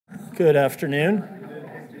Good afternoon.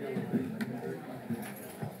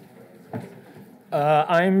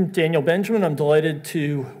 I'm Daniel Benjamin. I'm delighted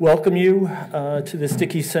to welcome you to the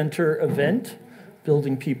Sticky Center event,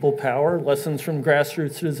 Building People Power, Lessons from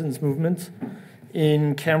Grassroots Citizens Movements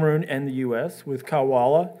in Cameroon and the US with Kah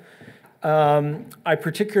Walla. I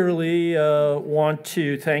particularly want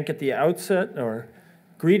to thank at the outset, or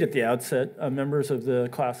greet at the outset, members of the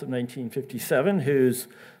class of 1957 whose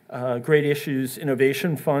Great Issues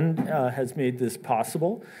Innovation Fund has made this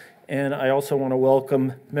possible. And I also want to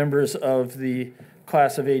welcome members of the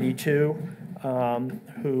class of 82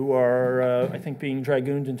 who are, I think, being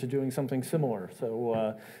dragooned into doing something similar.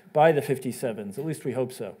 So by the 57s, at least we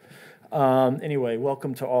hope so. Anyway,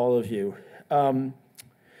 welcome to all of you.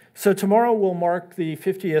 So tomorrow will mark the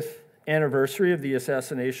 50th anniversary of the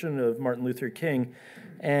assassination of Martin Luther King.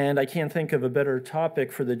 And I can't think of a better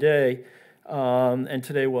topic for the day. And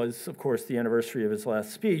today was, of course, the anniversary of his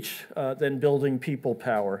last speech, than building people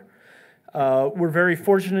power. We're very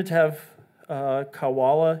fortunate to have Kah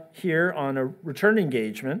Walla here on a return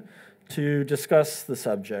engagement to discuss the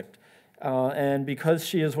subject. And because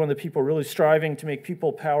she is one of the people really striving to make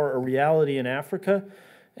people power a reality in Africa,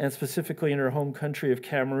 and specifically in her home country of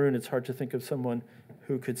Cameroon, it's hard to think of someone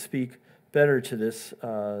who could speak better to this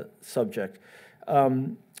subject. I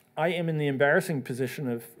am in the embarrassing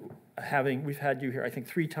position of we've had you here, I think,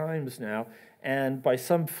 3 times now, and by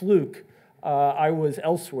some fluke, I was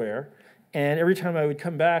elsewhere, and every time I would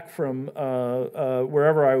come back from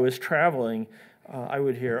wherever I was traveling, I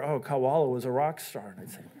would hear, oh, Kah Walla was a rock star, and I'd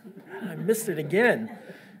say, I missed it again.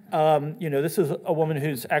 This is a woman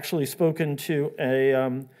who's actually spoken to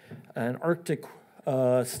an Arctic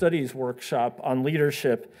studies workshop on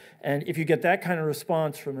leadership, and if you get that kind of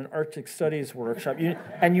response from an Arctic studies workshop,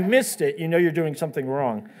 and you missed it, you know you're doing something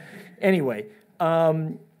wrong. Anyway,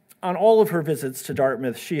 on all of her visits to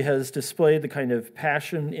Dartmouth, she has displayed the kind of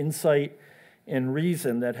passion, insight, and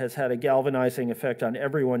reason that has had a galvanizing effect on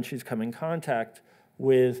everyone she's come in contact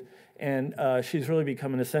with, and she's really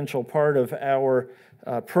become an essential part of our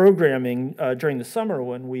programming during the summer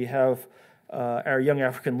when we have our young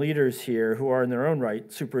African leaders here who are in their own right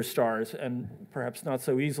superstars and perhaps not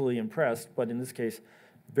so easily impressed, but in this case,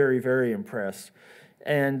 very, very impressed.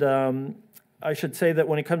 And I should say that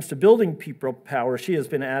when it comes to building people power, she has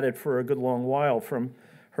been at it for a good long while, from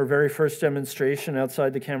her very first demonstration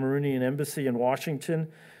outside the Cameroonian embassy in Washington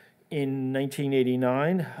in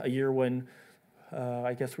 1989, a year when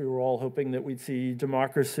I guess we were all hoping that we'd see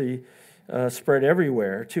democracy spread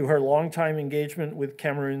everywhere, to her longtime engagement with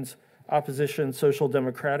Cameroon's opposition Social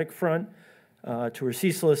Democratic Front, to her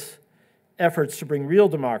ceaseless efforts to bring real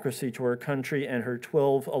democracy to her country, and her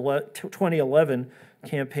 2011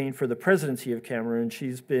 campaign for the presidency of Cameroon.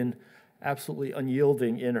 She's been absolutely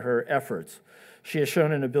unyielding in her efforts. She has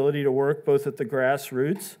shown an ability to work both at the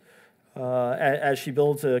grassroots, as she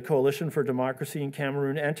builds a coalition for democracy in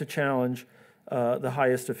Cameroon, and to challenge the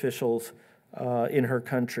highest officials in her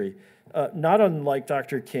country. Not unlike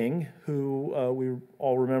Dr. King, who we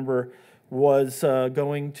all remember was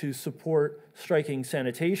going to support striking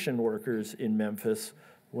sanitation workers in Memphis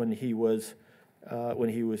when he was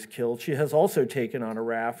killed. She has also taken on a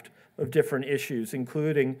raft of different issues,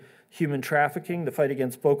 including human trafficking, the fight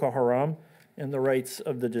against Boko Haram, and the rights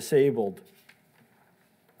of the disabled.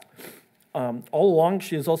 All along,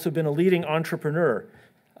 she has also been a leading entrepreneur.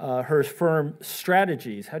 Her firm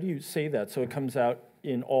Strategies, how do you say that so it comes out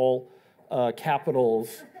in all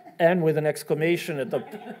capitals and with an exclamation at the,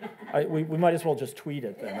 we might as well just tweet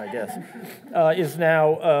it then, I guess, is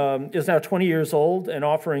now 20 years old and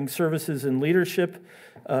offering services in leadership,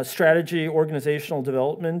 strategy, organizational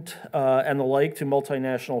development, and the like to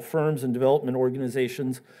multinational firms and development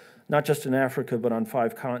organizations, not just in Africa, but on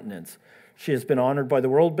 5 continents. She has been honored by the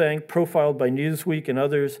World Bank, profiled by Newsweek and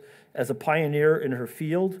others as a pioneer in her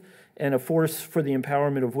field and a force for the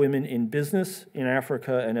empowerment of women in business in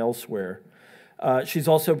Africa and elsewhere. She's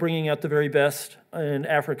also bringing out the very best in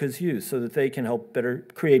Africa's youth so that they can help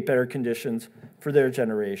create better conditions for their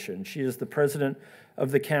generation. She is the president of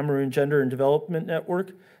the Cameroon Gender and Development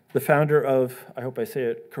Network, the founder of, I hope I say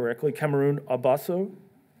it correctly, Cameroon Abasso,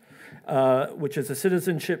 which is a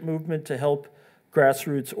citizenship movement to help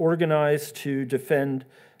grassroots organize to defend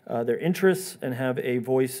their interests and have a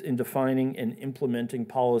voice in defining and implementing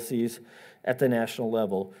policies at the national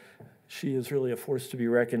level. She is really a force to be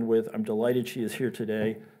reckoned with. I'm delighted she is here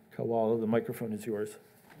today. Kah Walla, the microphone is yours.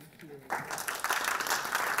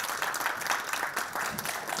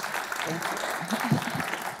 Thank you.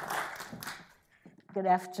 Good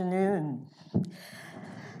afternoon.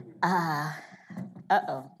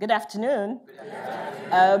 Good afternoon.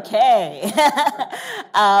 Okay.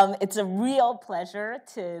 It's a real pleasure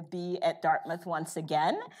to be at Dartmouth once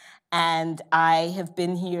again. And I have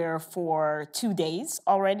been here for 2 days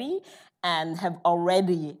already and have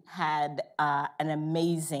already had an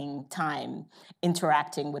amazing time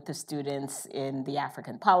interacting with the students in the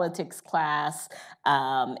African politics class,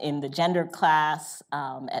 in the gender class,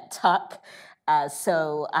 at Tuck.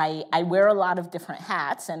 So I wear a lot of different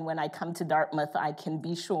hats, and when I come to Dartmouth, I can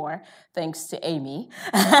be sure, thanks to Amy,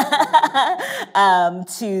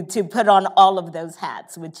 to put on all of those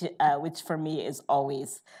hats, which for me is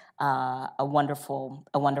always a wonderful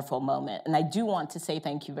moment. And I do want to say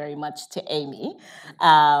thank you very much to Amy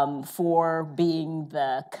for being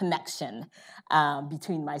the connection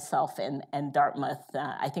between myself and Dartmouth.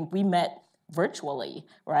 I think we met virtually,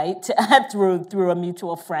 right, through a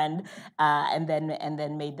mutual friend, and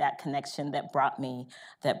then made that connection that brought me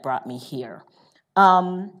here.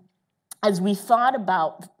 As we thought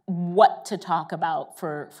about what to talk about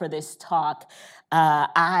for this talk,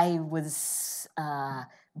 I was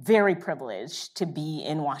very privileged to be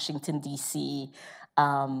in Washington, D.C.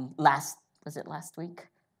 last week?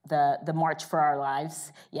 The March for Our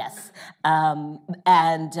Lives, yes,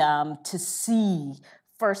 and to see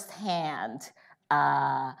firsthand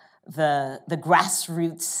the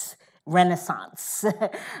grassroots renaissance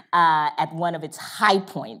at one of its high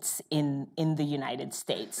points in the United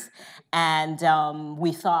States. And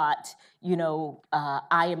we thought,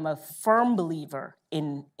 I am a firm believer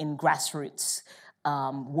in grassroots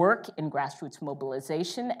work, in grassroots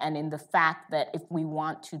mobilization, and in the fact that if we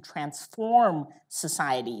want to transform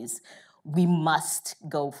societies, we must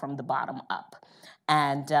go from the bottom up.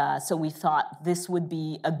 And so we thought this would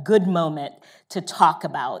be a good moment to talk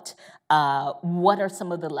about what are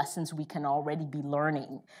some of the lessons we can already be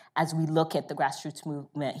learning as we look at the grassroots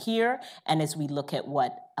movement here and as we look at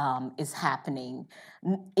what is happening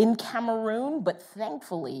in Cameroon, but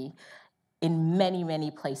thankfully in many, many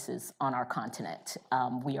places on our continent.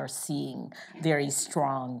 We are seeing very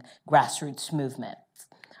strong grassroots movements.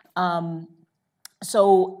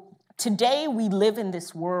 So today, we live in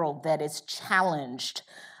this world that is challenged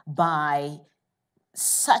by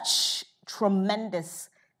such tremendous,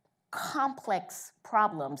 complex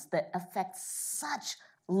problems that affect such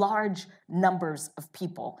large numbers of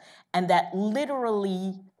people, and that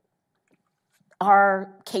literally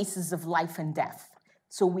are cases of life and death.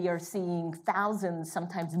 So we are seeing thousands,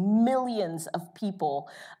 sometimes millions of people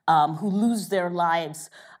who lose their lives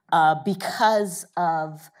because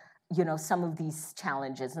of some of these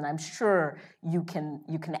challenges, and I'm sure you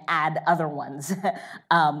can add other ones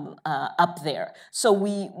up there. So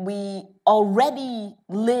we already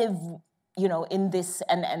live, in this,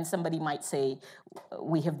 and somebody might say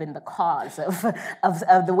we have been the cause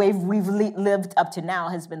of the way we've lived up to now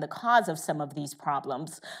has been the cause of some of these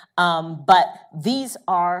problems. But these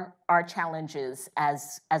are our challenges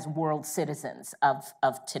as world citizens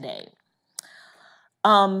of today.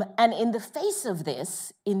 And in the face of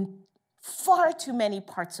this, in far too many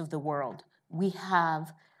parts of the world, we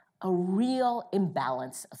have a real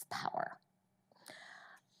imbalance of power.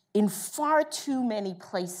 In far too many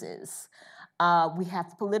places, we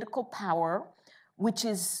have political power, which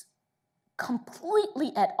is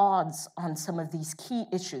completely at odds on some of these key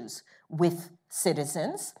issues with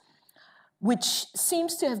citizens, which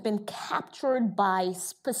seems to have been captured by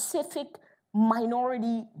specific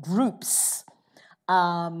minority groups.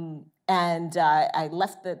 And I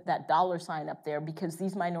left that dollar sign up there because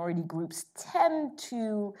these minority groups tend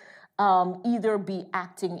to either be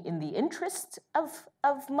acting in the interest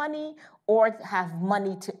of money or have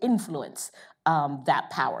money to influence that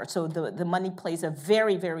power. So the money plays a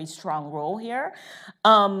very, very strong role here.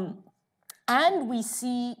 And we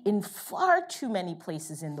see in far too many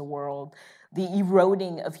places in the world the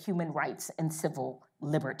eroding of human rights and civil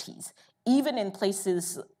liberties. Even in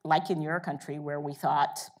places like in your country where we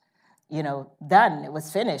thought, done, it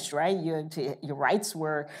was finished, right? Your rights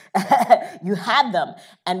were, you had them.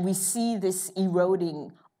 And we see this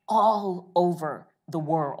eroding all over the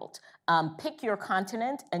world. Pick your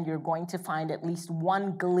continent and you're going to find at least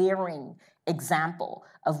one glaring example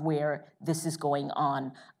of where this is going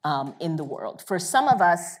on in the world. For some of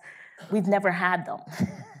us, we've never had them.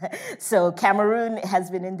 So Cameroon has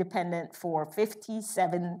been independent for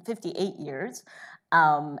 58 years,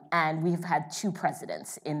 and we've had 2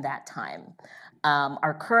 presidents in that time.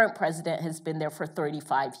 Our current president has been there for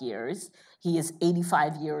 35 years. He is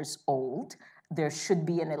 85 years old. There should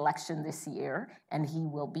be an election this year, and he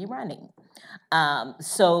will be running.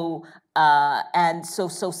 So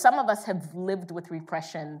some of us have lived with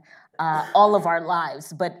repression all of our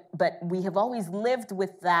lives, but we have always lived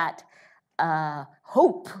with that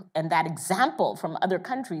hope and that example from other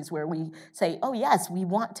countries where we say, oh yes, we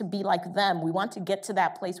want to be like them. We want to get to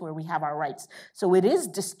that place where we have our rights. So it is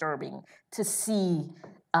disturbing to see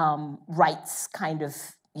rights kind of,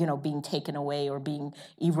 being taken away or being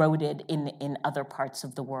eroded in other parts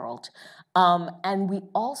of the world. And we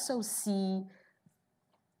also see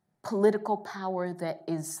political power that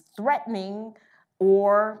is threatening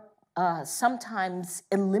or sometimes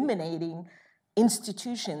eliminating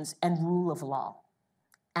institutions and rule of law.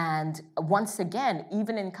 And once again,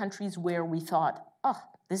 even in countries where we thought, oh,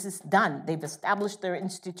 this is done, they've established their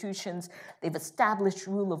institutions, they've established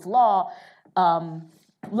rule of law,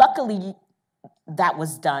 luckily that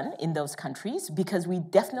was done in those countries because we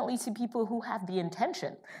definitely see people who have the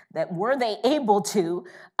intention that were they able to,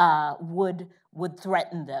 would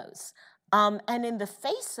threaten those. And in the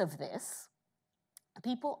face of this,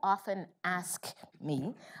 people often ask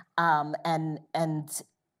me, I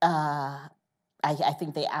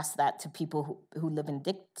think they ask that to people who live in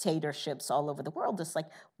dictatorships all over the world. It's like,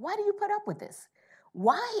 why do you put up with this?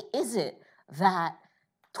 Why is it that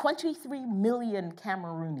 23 million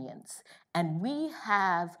Cameroonians, and we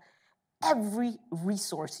have every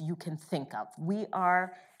resource you can think of. We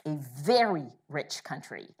are a very rich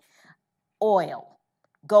country. Oil,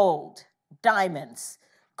 gold, diamonds,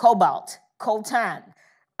 cobalt, coltan,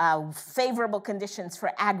 favorable conditions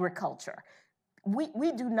for agriculture.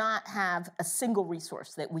 We do not have a single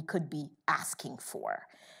resource that we could be asking for.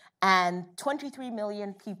 And 23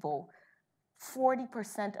 million people,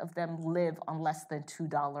 40% of them live on less than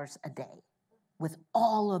 $2 a day with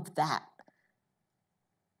all of that,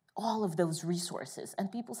 all of those resources.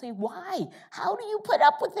 And people say, why? How do you put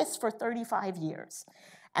up with this for 35 years?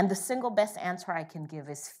 And the single best answer I can give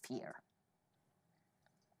is fear.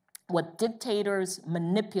 What dictators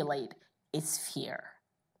manipulate is fear.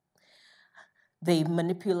 They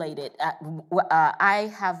manipulate it.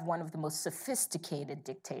 I have one of the most sophisticated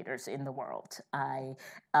dictators in the world.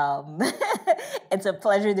 It's a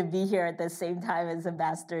pleasure to be here at the same time as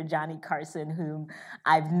Ambassador Johnny Carson, whom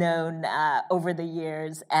I've known over the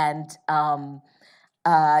years. And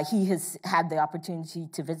he has had the opportunity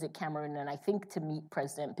to visit Cameroon and I think to meet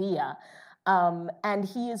President Biya. And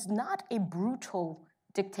he is not a brutal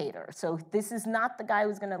dictator. So this is not the guy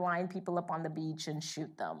who's going to line people up on the beach and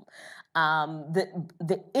shoot them.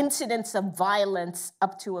 The incidents of violence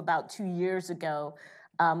up to about 2 years ago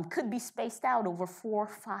could be spaced out over 4 or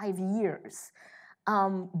 5 years.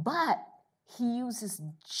 But he uses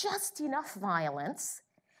just enough violence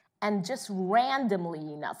and just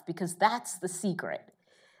randomly enough, because that's the secret,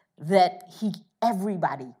 that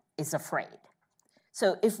everybody is afraid.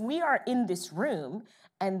 So if we are in this room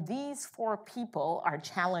and these 4 people are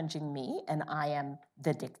challenging me, and I am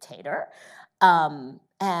the dictator, and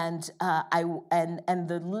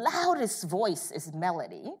the loudest voice is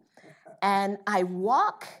Melody, and I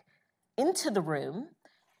walk into the room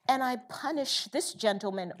and I punish this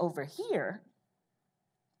gentleman over here,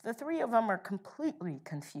 the 3 of them are completely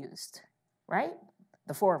confused, right?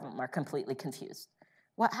 The 4 of them are completely confused.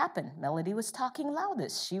 What happened? Melody was talking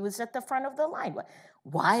loudest. She was at the front of the line.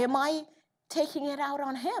 Why am I taking it out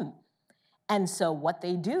on him? And so what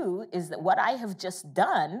they do is that what I have just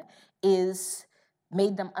done is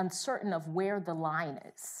made them uncertain of where the line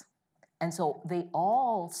is. And so they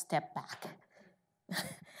all step back,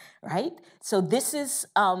 right? So this is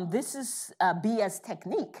Biya's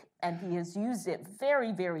technique, and he has used it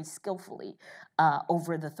very, very skillfully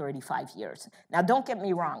over the 35 years. Now, don't get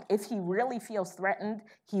me wrong. If he really feels threatened,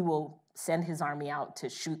 he will send his army out to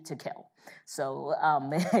shoot to kill. So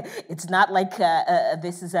it's not like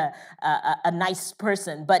this is a nice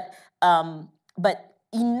person, but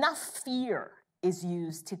enough fear is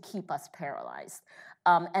used to keep us paralyzed.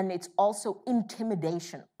 And it's also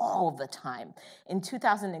intimidation all the time. In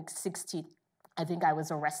 2016, I think I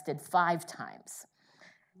was arrested 5 times.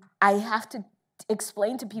 I have to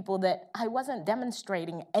explain to people that I wasn't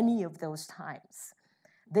demonstrating any of those times.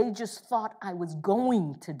 They just thought I was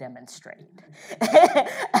going to demonstrate.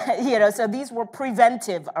 So these were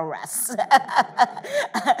preventive arrests.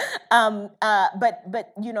 But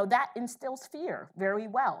that instills fear very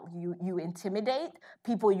well. You intimidate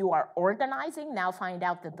people you are organizing, now find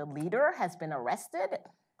out that the leader has been arrested.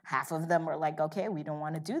 Half of them are like, okay, we don't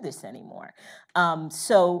want to do this anymore.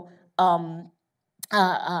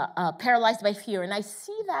 Paralyzed by fear. And I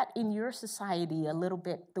see that in your society a little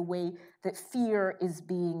bit, the way that fear is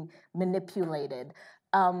being manipulated.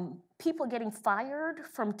 People getting fired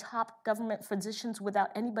from top government positions without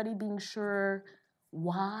anybody being sure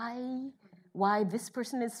why, why this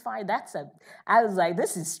person is fine. I was like,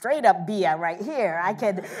 this is straight up Bia right here.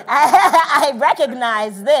 I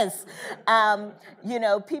recognize this.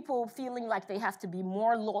 People feeling like they have to be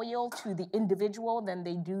more loyal to the individual than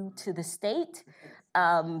they do to the state.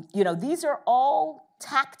 These are all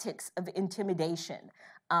tactics of intimidation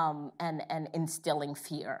and instilling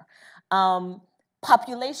fear.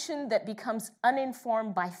 Population that becomes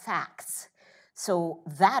uninformed by facts. So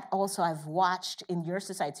that also I've watched in your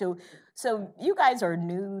society. So you guys are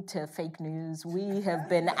new to fake news. We have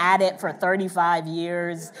been at it for 35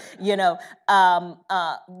 years.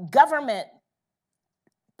 Government,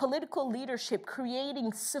 political leadership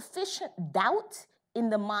creating sufficient doubt in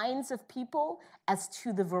the minds of people as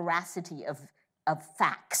to the veracity of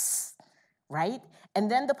facts, right? And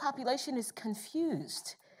then the population is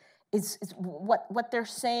confused. It's what they're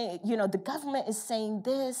saying, the government is saying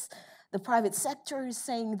this, the private sector is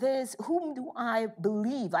saying this. Whom do I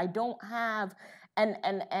believe? I don't have,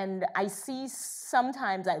 and I see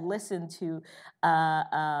sometimes I listen to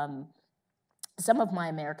some of my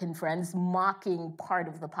American friends mocking part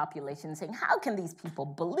of the population, saying, how can these people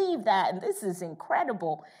believe that? And this is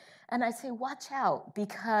incredible. And I say, watch out,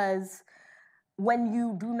 because when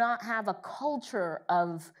you do not have a culture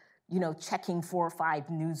of checking 4 or 5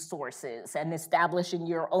 news sources and establishing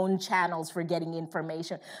your own channels for getting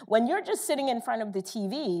information. When you're just sitting in front of the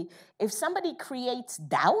TV, if somebody creates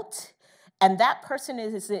doubt and that person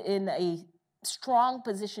is in a strong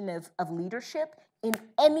position of leadership, in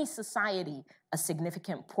any society, a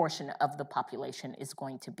significant portion of the population is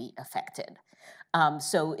going to be affected.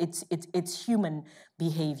 So it's human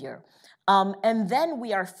behavior. And then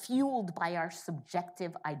we are fueled by our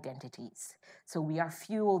subjective identities. So we are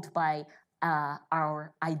fueled by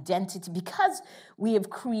our identity because we have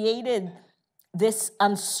created this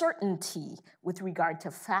uncertainty with regard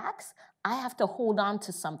to facts. I have to hold on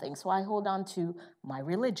to something. So I hold on to my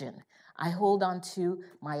religion. I hold on to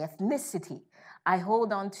my ethnicity. I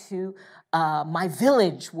hold on to my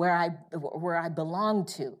village where I belong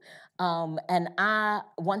to. And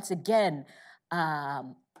once again,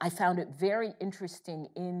 I found it very interesting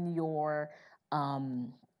in your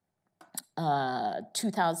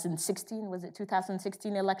 2016, was it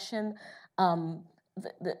 2016 election?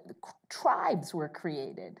 The tribes were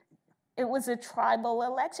created. It was a tribal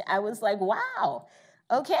election. I was like, wow,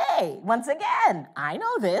 okay, once again, I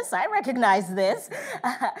know this, I recognize this.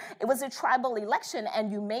 It was a tribal election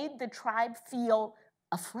and you made the tribe feel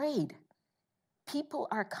afraid. People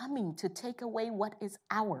are coming to take away what is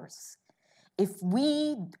ours. If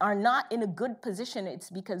we are not in a good position, it's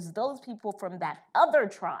because those people from that other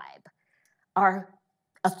tribe are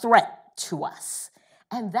a threat to us.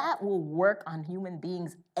 And that will work on human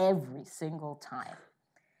beings every single time.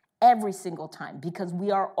 Every single time, because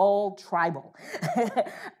we are all tribal.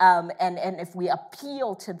 And if we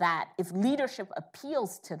appeal to that, if leadership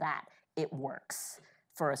appeals to that, it works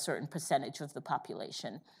for a certain percentage of the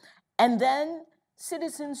population. And then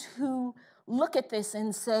citizens who look at this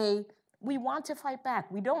and say, we want to fight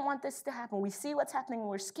back. We don't want this to happen. We see what's happening.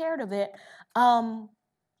 We're scared of it,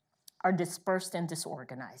 are dispersed and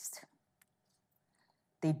disorganized.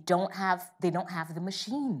 They don't have the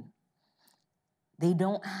machine. They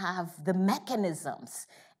don't have the mechanisms.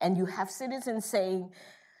 And you have citizens saying,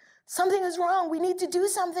 something is wrong, we need to do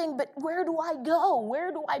something, but where do I go?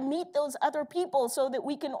 Where do I meet those other people so that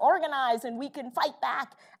we can organize and we can fight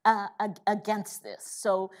back against this?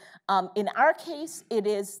 So in our case, it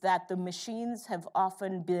is that the machines have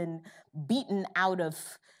often been beaten out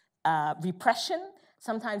of repression.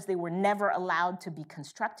 Sometimes they were never allowed to be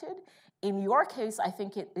constructed. In your case, I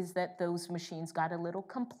think it is that those machines got a little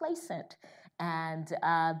complacent and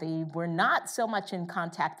they were not so much in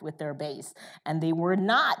contact with their base, and they were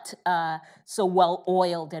not so well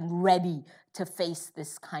oiled and ready to face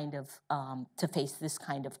this kind of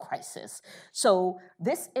crisis. So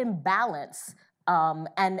this imbalance,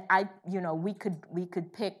 and we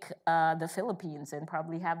could pick the Philippines and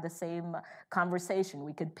probably have the same conversation.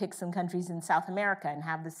 We could pick some countries in South America and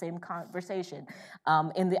have the same conversation,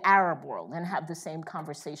 in the Arab world and have the same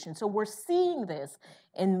conversation. So we're seeing this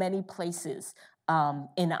in many places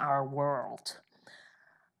in our world.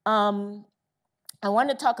 I want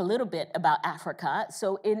to talk a little bit about Africa.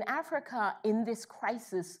 So in Africa, in this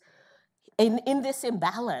crisis, in this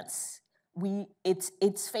imbalance,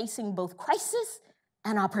 it's facing both crisis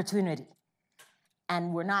and opportunity.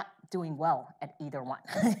 And we're not doing well at either one,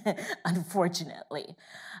 unfortunately.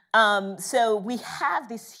 So we have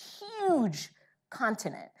this huge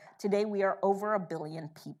continent Today, we are over 1 billion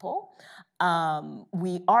people.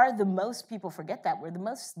 We are the most, people forget that, we're the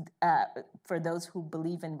most, for those who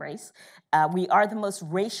believe in race, we are the most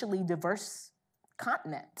racially diverse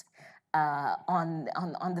continent on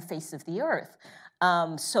the face of the earth.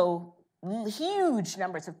 So huge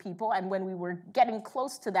numbers of people, and when we were getting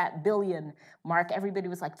close to that billion mark, everybody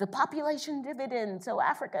was like, the population dividend, so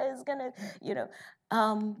Africa is gonna, you know.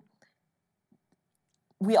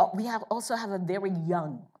 We also have a very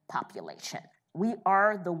young population. We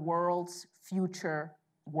are the world's future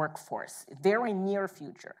workforce, very near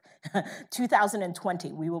future.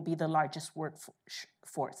 2020, we will be the largest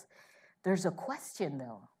workforce. There's a question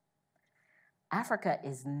though. Africa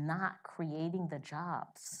is not creating the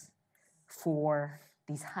jobs for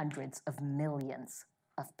these hundreds of millions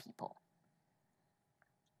of people.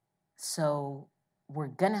 So we're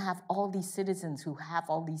gonna have all these citizens who have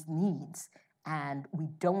all these needs, and we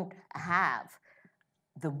don't have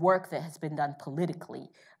the work that has been done politically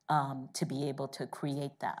to be able to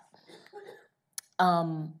create that.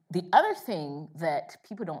 The other thing that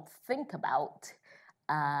people don't think about,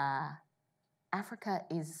 Africa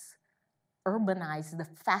is urbanized, the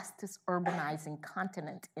fastest urbanizing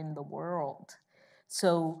continent in the world.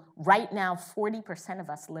 So right now, 40% of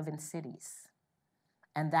us live in cities,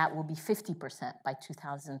 and that will be 50% by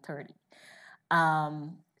 2030.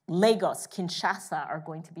 Lagos, Kinshasa are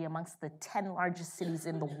going to be amongst the 10 largest cities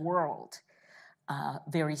in the world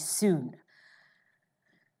very soon.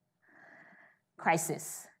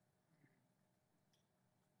 Crisis.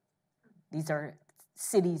 These are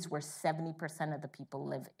cities where 70% of the people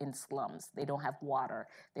live in slums. They don't have water,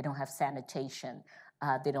 they don't have sanitation,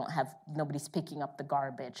 they don't have, nobody's picking up the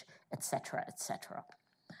garbage, et cetera, et cetera.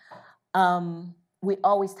 We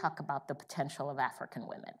always talk about the potential of African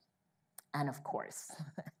women. And of course,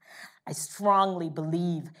 I strongly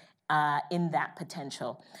believe in that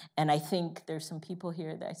potential. And I think there's some people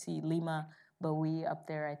here that I see, Lima Bowie up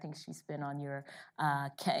there, I think she's been on your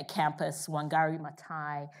campus, Wangari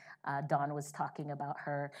Maathai, Dawn was talking about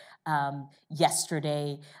her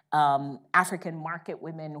yesterday. African market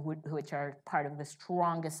women, which are part of the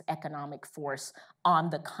strongest economic force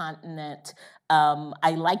on the continent.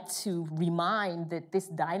 I like to remind that this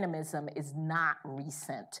dynamism is not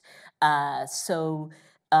recent.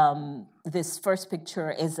 This first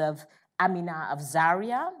picture is of Amina of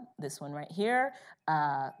Zaria, this one right here.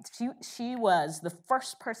 She was the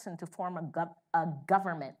first person to form a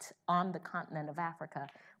government on the continent of Africa,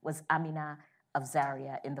 was Amina of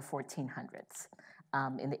Zaria in the 1400s,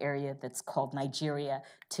 in the area that's called Nigeria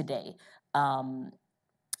today.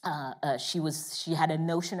 She had a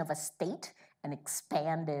notion of a state and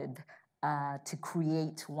expanded to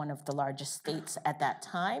create one of the largest states at that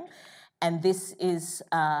time. And this is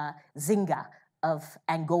Zinga of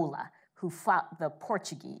Angola, who fought the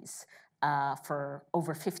Portuguese for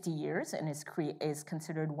over 50 years and is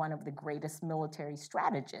considered one of the greatest military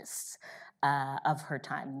strategists of her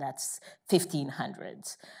time. That's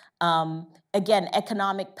 1500s. Again,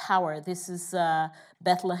 economic power. This is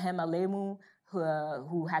Bethlehem Alemu,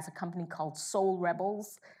 who has a company called Soul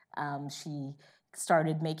Rebels. She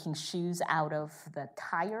started making shoes out of the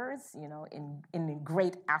tires, you know, in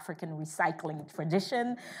great African recycling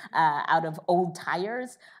tradition, out of old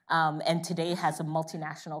tires, and today has a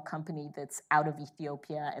multinational company that's out of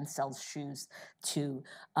Ethiopia and sells shoes to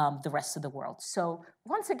the rest of the world. So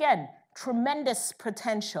once again, tremendous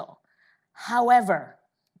potential. However,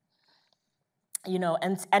 you know,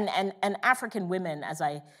 and African women, as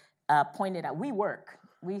I pointed out, we work.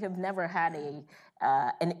 We have never had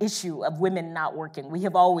an issue of women not working. We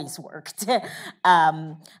have always worked.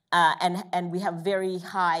 And we have very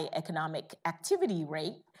high economic activity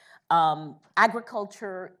rate.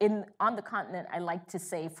 Agriculture on the continent, I like to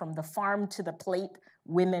say, from the farm to the plate,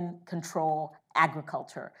 women control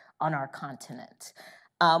agriculture on our continent.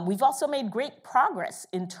 We've also made great progress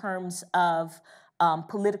in terms of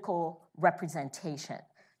political representation.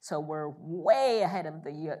 So we're way ahead of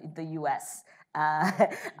the US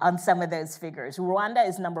on some of those figures. Rwanda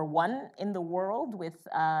is #1 in the world with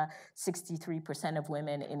 63% of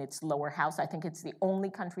women in its lower house. I think it's the only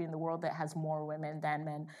country in the world that has more women than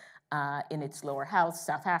men in its lower house.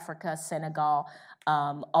 South Africa, Senegal,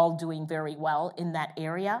 all doing very well in that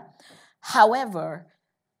area. However,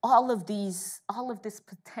 all of this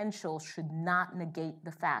potential should not negate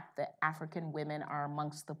the fact that African women are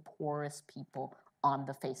amongst the poorest people on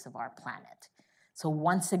the face of our planet. So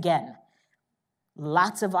once again,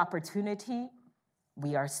 lots of opportunity,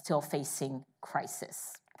 we are still facing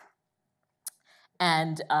crisis.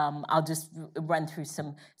 And I'll just run through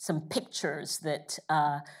some pictures that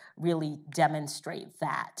really demonstrate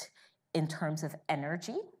that in terms of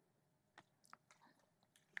energy.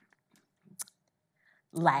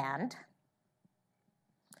 land.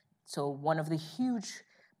 So one of the huge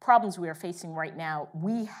problems we are facing right now,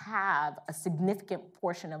 we have a significant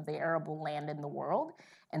portion of the arable land in the world.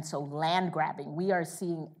 And so land grabbing, we are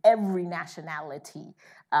seeing every nationality,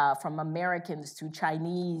 from Americans to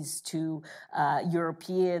Chinese to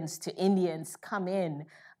Europeans to Indians, come in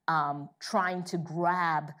trying to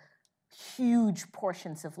grab huge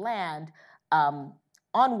portions of land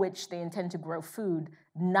on which they intend to grow food,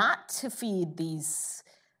 not to feed these,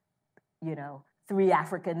 3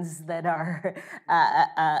 Africans that are,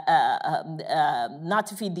 not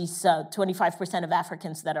to feed these 25% of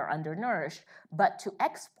Africans that are undernourished, but to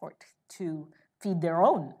export to feed their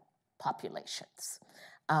own populations.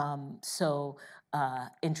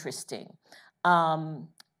 Interesting.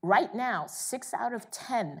 Right now, 6 out of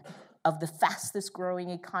 10 of the fastest growing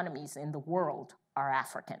economies in the world are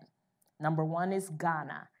African. Number 1 is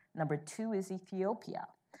Ghana. Number 2 is Ethiopia.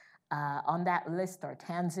 On that list are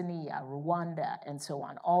Tanzania, Rwanda, and so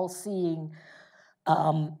on, all seeing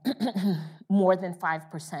more than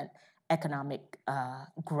 5% economic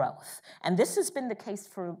growth. And this has been the case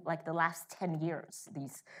for like the last 10 years,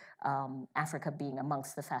 these Africa being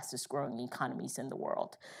amongst the fastest growing economies in the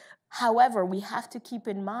world. However, we have to keep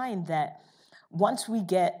in mind that once we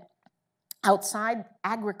get outside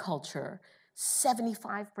agriculture,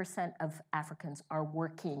 75% of Africans are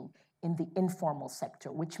working in the informal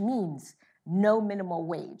sector, which means no minimum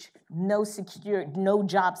wage, no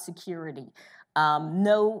job security,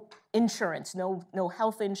 no insurance, no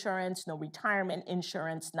health insurance, no retirement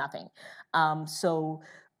insurance, nothing.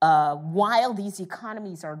 While these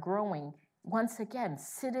economies are growing, once again,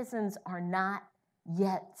 citizens are not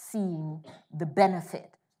yet seeing the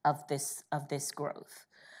benefit of this growth.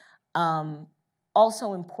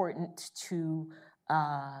 Also important to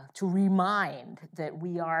remind that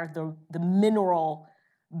we are the mineral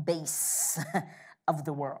base of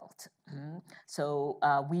the world. So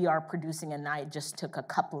we are producing, and I just took a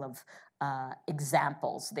couple of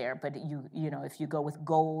examples there, but if you go with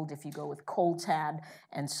gold, if you go with coltan,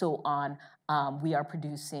 and so on, we are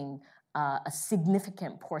producing a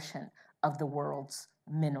significant portion of the world's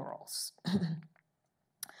minerals.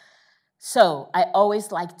 So I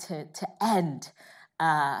always like to end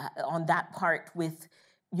on that part with,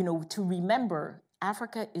 to remember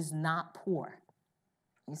Africa is not poor.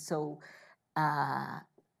 So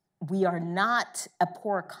we are not a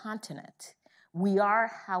poor continent. We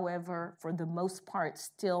are, however, for the most part,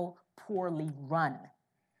 still poorly run,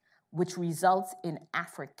 which results in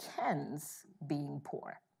Africans being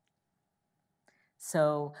poor.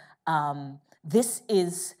 So this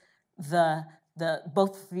is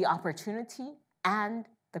both the opportunity and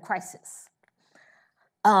the crisis.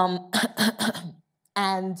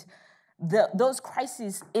 And those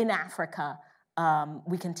crises in Africa,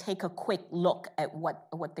 we can take a quick look at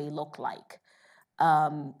what they look like.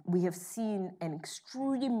 We have seen an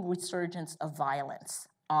extreme resurgence of violence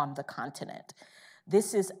on the continent.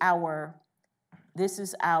 The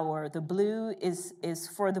blue is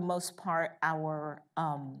for the most part our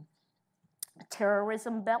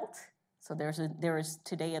terrorism belt. So there is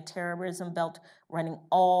today a terrorism belt running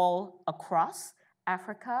all across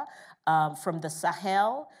Africa, from the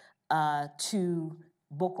Sahel to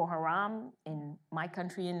Boko Haram in my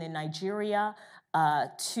country and in Nigeria,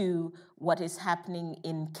 to what is happening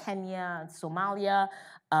in Kenya, Somalia,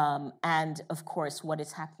 and of course what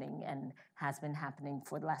is happening and has been happening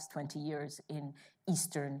for the last 20 years in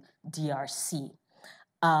Eastern DRC.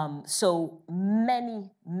 So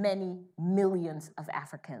many, many millions of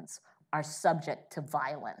Africans are subject to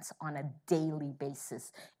violence on a daily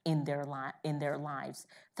basis in their lives,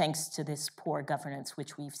 thanks to this poor governance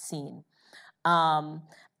which we've seen. A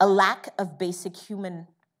lack of basic human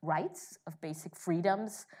rights, of basic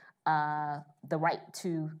freedoms, the right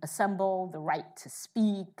to assemble, the right to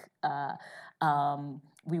speak.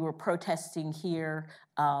 We were protesting here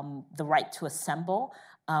the right to assemble,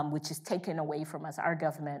 which is taken away from us. Our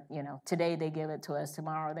government, today they give it to us,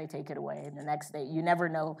 tomorrow they take it away, and the next day you never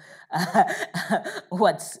know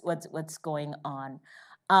what's going on.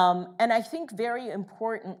 And I think very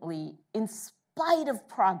importantly, in spite of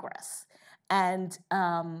progress, and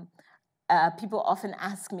people often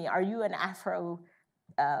ask me, are you an Afro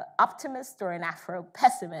optimist or an Afro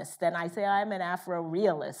pessimist? And I say I'm an Afro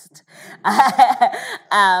realist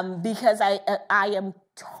because I am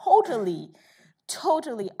totally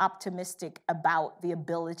optimistic about the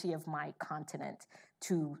ability of my continent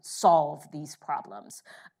to solve these problems.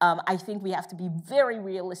 I think we have to be very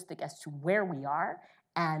realistic as to where we are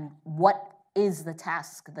and what is the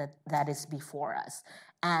task that is before us.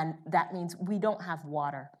 And that means we don't have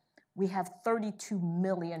water, We have 32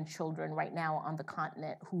 million children right now on the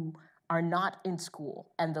continent who are not in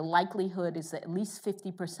school, and the likelihood is that at least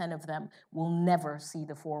 50% of them will never see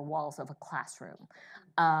the four walls of a classroom.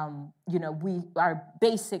 You know, our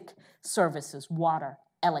basic services, water,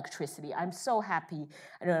 electricity. I'm so happy.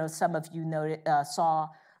 I don't know, some of you saw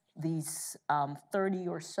these 30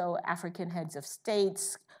 or so African heads of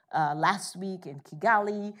states last week in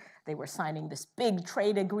Kigali. They were signing this big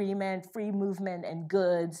trade agreement, free movement and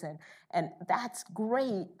goods, and that's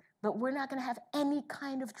great, but we're not gonna have any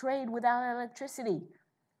kind of trade without electricity.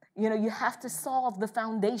 You know, you have to solve the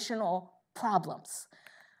foundational problems.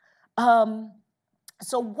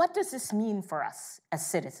 So what does this mean for us as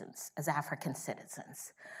citizens, as African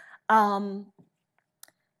citizens? For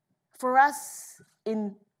us,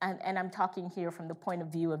 and I'm talking here from the point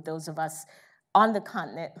of view of those of us on the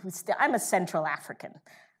continent who I'm a Central African.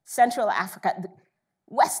 Central Africa,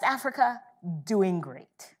 West Africa, doing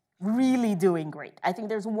great, really doing great. I think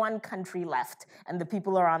there's one country left, and the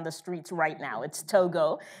people are on the streets right now. It's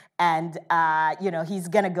Togo, and you know, he's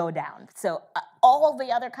gonna go down. So all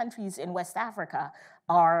the other countries in West Africa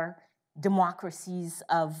are democracies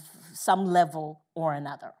of some level or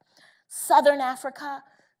another. Southern Africa,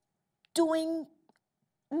 doing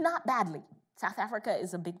not badly. South Africa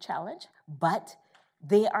is a big challenge, but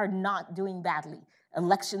they are not doing badly.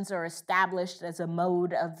 Elections are established as a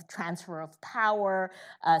mode of transfer of power.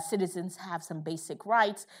 Citizens have some basic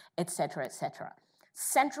rights, et cetera, et cetera.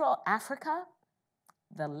 Central Africa,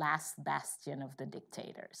 the last bastion of the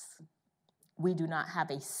dictators. We do not have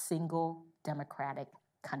a single democratic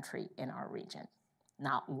country in our region,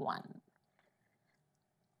 not one.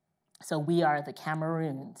 So we are the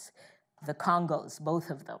Cameroons, the Congos, both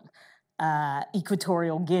of them,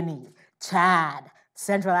 Equatorial Guinea, Chad,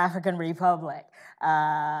 Central African Republic,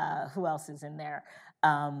 who else is in there?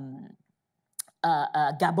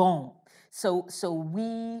 Gabon. So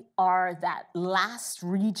we are that last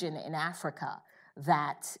region in Africa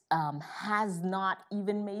that has not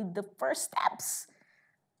even made the first steps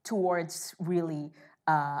towards really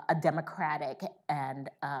a democratic and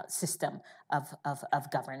system of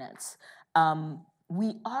governance.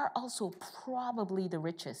 We are also probably the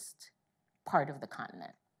richest part of the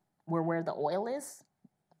continent. We're where the oil is,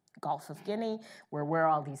 Gulf of Guinea, where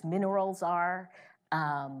all these minerals are.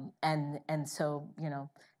 And so, you know,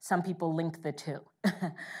 some people link the two.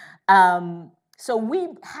 So we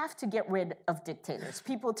have to get rid of dictators.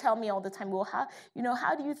 People tell me all the time, well, how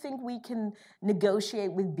do you think we can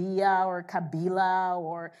negotiate with Biya or Kabila?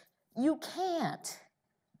 Or you can't.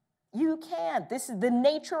 You can't. This is the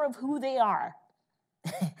nature of who they are.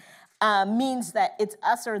 Means that it's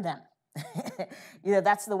us or them. You know,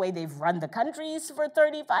 that's the way they've run the countries for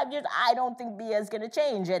 35 years. I don't think Biya is going to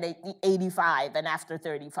change at 85 and after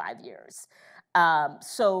 35 years.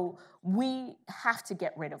 So we have to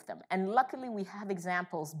get rid of them. And luckily we have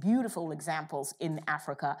examples, beautiful examples in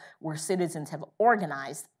Africa where citizens have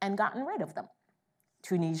organized and gotten rid of them.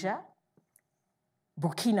 Tunisia,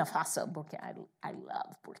 Burkina Faso. I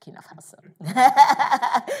love Burkina Faso.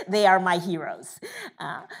 They are my heroes.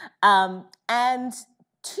 And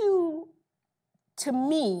to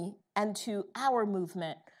me and to our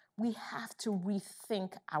movement, we have to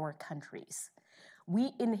rethink our countries.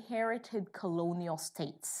 We inherited colonial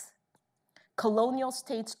states. Colonial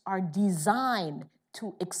states are designed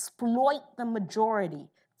to exploit the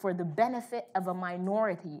majority for the benefit of a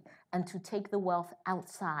minority and to take the wealth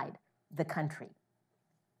outside the country.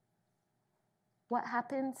 What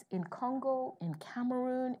happens in Congo, in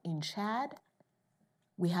Cameroon, in Chad?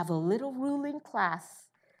 We have a little ruling class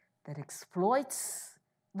that exploits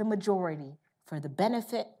the majority for the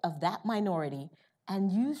benefit of that minority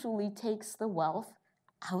and usually takes the wealth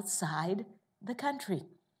outside the country.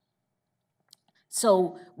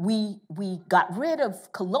 So we got rid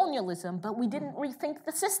of colonialism, but we didn't rethink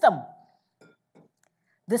the system.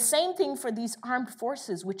 The same thing for these armed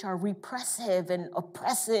forces, which are repressive and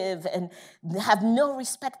oppressive and have no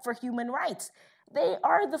respect for human rights. They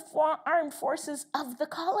are the armed forces of the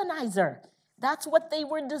colonizer. That's what they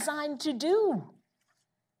were designed to do.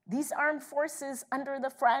 These armed forces under the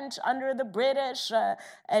French, under the British,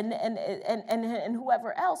 and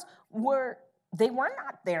whoever else were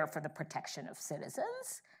not there for the protection of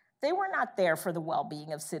citizens. They were not there for the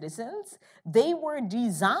well-being of citizens. They were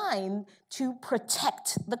designed to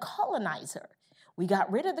protect the colonizer. We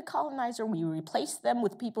got rid of the colonizer. We replaced them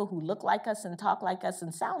with people who look like us and talk like us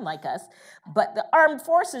and sound like us. But the armed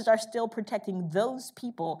forces are still protecting those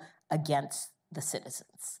people against the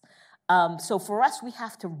citizens. So for us, we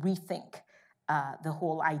have to rethink the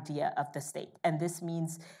whole idea of the state. And this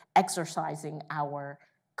means exercising our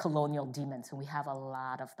colonial demons, and we have a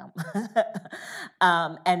lot of them,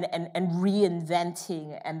 and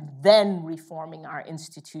reinventing and then reforming our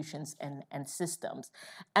institutions and systems.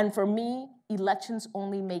 And for me, elections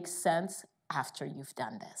only make sense after you've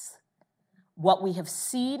done this. What we have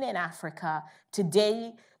seen in Africa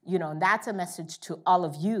today, you know, and that's a message to all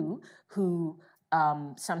of you who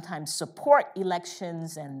sometimes support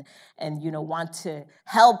elections and you know, want to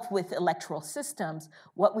help with electoral systems.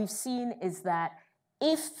 What we've seen is that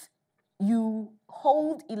if you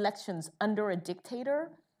hold elections under a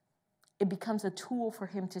dictator, it becomes a tool for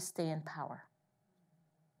him to stay in power.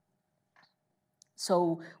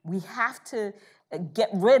 So we have to get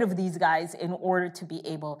rid of these guys in order to be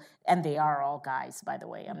able, and they are all guys, by the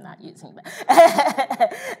way, I'm not using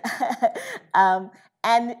that.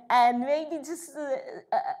 And maybe just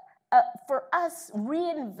for us,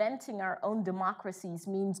 reinventing our own democracies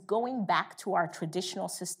means going back to our traditional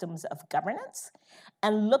systems of governance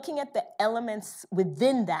and looking at the elements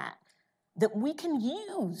within that that we can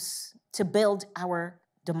use to build our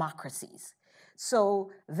democracies.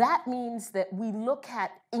 So that means that we look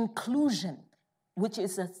at inclusion, which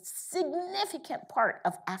is a significant part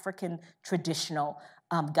of African traditional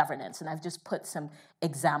governance. And I've just put some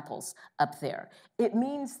examples up there. It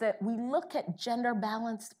means that we look at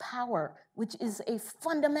gender-balanced power, which is a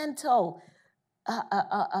fundamental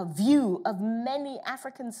a view of many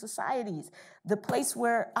African societies. The place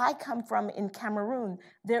where I come from in Cameroon,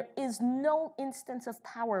 there is no instance of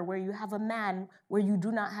power where you have a man where you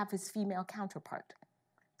do not have his female counterpart.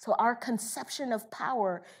 So our conception of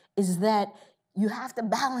power is that you have to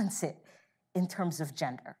balance it in terms of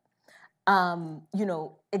gender. You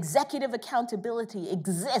know, executive accountability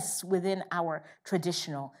exists within our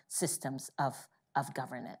traditional systems of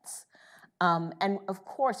governance. And of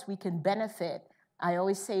course, we can benefit. I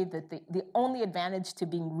always say that the only advantage to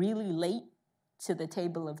being really late to the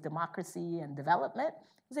table of democracy and development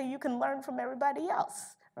is that you can learn from everybody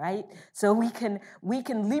else, right? So we can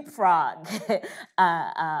leapfrog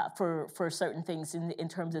for certain things in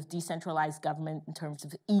terms of decentralized government, in terms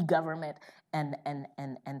of e-government, and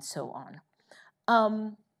so on.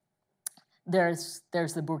 There's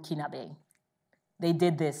the Burkinabe. They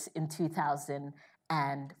did this in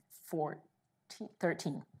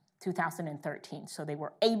 2013. So they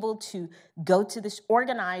were able to go to this,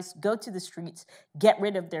 organize, go to the streets, get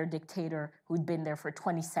rid of their dictator who'd been there for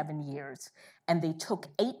 27 years. And they took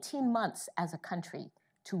 18 months as a country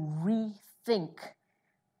to rethink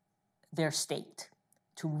their state,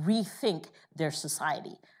 to rethink their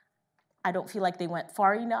society. I don't feel like they went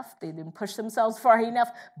far enough. They didn't push themselves far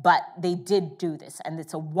enough, but they did do this. And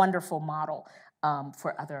it's a wonderful model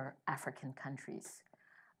for other African countries.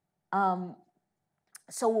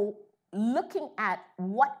 So looking at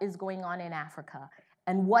what is going on in Africa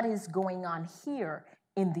and what is going on here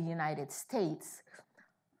in the United States,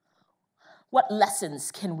 what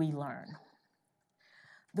lessons can we learn?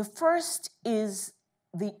 The first is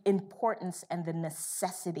the importance and the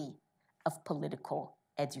necessity of political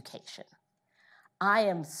education. I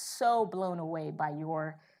am so blown away by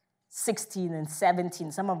your 16 and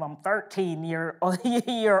 17, some of them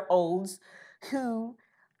 13-year-olds who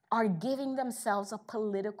are giving themselves a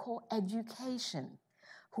political education,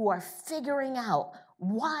 who are figuring out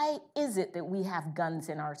why is it that we have guns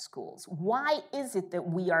in our schools? Why is it that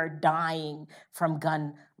we are dying from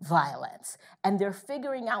gun violence? And they're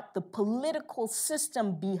figuring out the political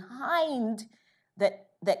system behind that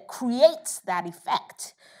creates that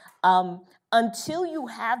effect. Until you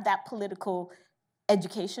have that political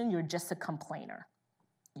education, you're just a complainer.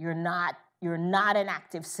 You're not an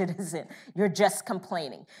active citizen. You're just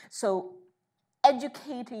complaining. So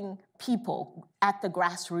educating people at the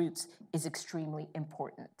grassroots is extremely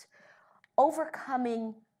important.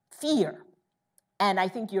 Overcoming fear. And I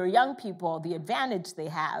think your young people, the advantage they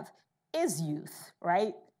have is youth,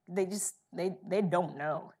 right? They don't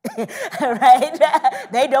know, right?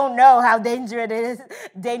 They don't know how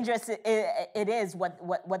dangerous it is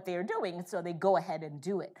what they're doing, so they go ahead and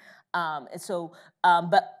do it.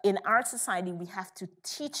 But in our society, we have to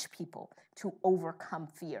teach people to overcome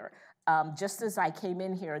fear. Just as I came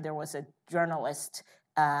in here, there was a journalist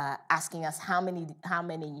asking us how many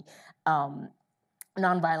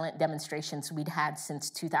nonviolent demonstrations we'd had since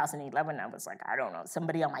 2011. I was like, I don't know.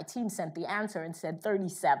 Somebody on my team sent the answer and said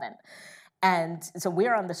 37. And so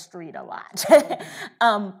we're on the street a lot.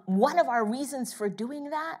 One of our reasons for doing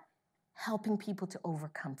that, helping people to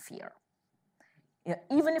overcome fear. You know,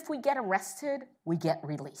 even if we get arrested, we get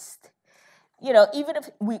released. You know, even if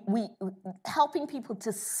we helping people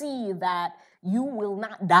to see that you will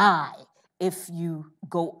not die if you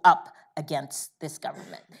go up against this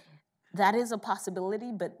government. That is a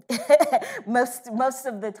possibility, but most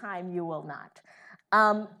of the time you will not.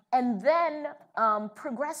 And then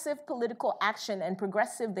progressive political action, and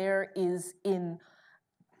progressive there is in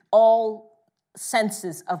all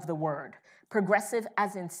senses of the word. Progressive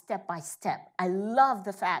as in step by step. I love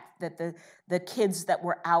the fact that the kids that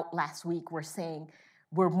were out last week were saying,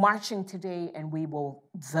 we're marching today and we will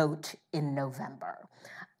vote in November.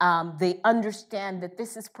 They understand that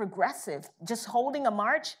this is progressive. Just holding a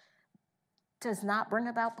march does not bring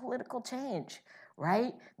about political change,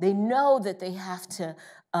 right? They know that they have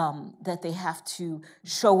to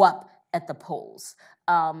show up at the polls.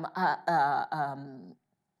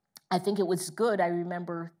 I think it was good. I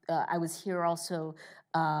remember I was here also,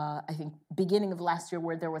 I think beginning of last year,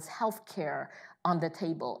 where there was healthcare on the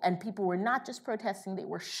table, and people were not just protesting, they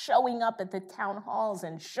were showing up at the town halls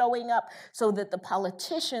and showing up so that the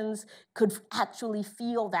politicians could actually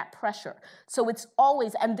feel that pressure. So it's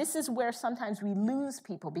always, and this is where sometimes we lose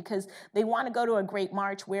people, because they want to go to a great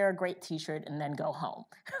march, wear a great t-shirt, and then go home,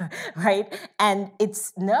 right? And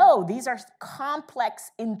it's, no, these are complex,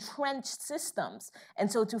 entrenched systems.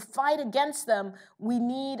 And so to fight against them, we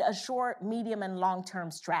need a short, medium, and long-term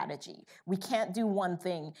strategy. We can't do one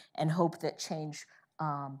thing and hope that change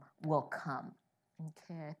will come.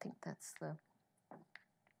 Okay, I think that's the,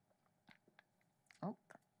 oh,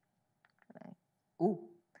 ooh.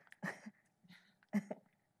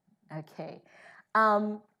 Okay.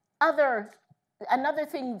 Another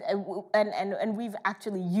thing, and we've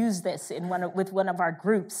actually used this in with one of our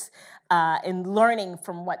groups in learning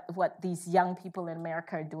from what these young people in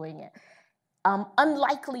America are doing.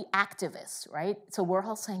 Unlikely activists, right? So we're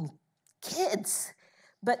all saying kids,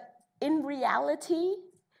 but in reality,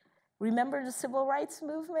 remember the civil rights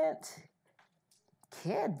movement?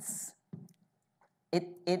 Kids.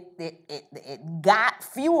 It got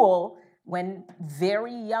fuel when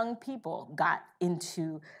very young people got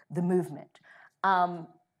into the movement. And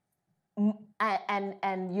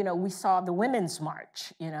you know, we saw the Women's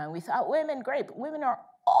March, you know, we thought women, great, but women are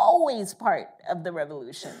always part of the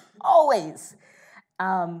revolution, always.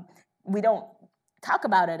 We don't talk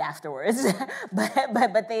about it afterwards,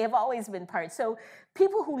 but they have always been part. So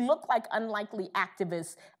people who look like unlikely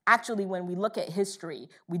activists, actually when we look at history,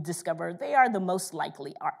 we discover they are the most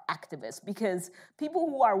likely activists, because people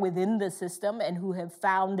who are within the system and who have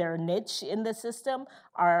found their niche in the system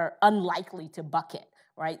are unlikely to buck it,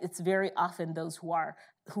 right? It's very often those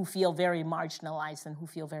who feel very marginalized and who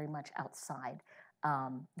feel very much outside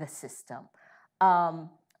the system.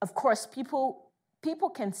 Of course, people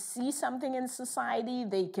can see something in society,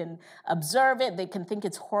 they can observe it, they can think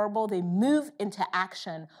it's horrible, they move into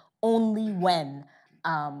action only when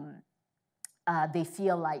they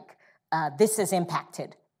feel like this has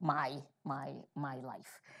impacted my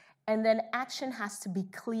life. And then action has to be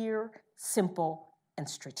clear, simple, and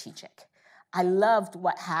strategic. I loved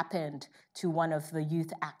what happened to one of the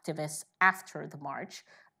youth activists after the march,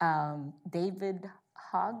 David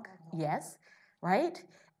Hogg, yes, right?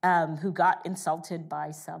 Who got insulted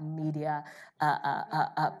by some media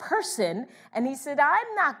person, and he said,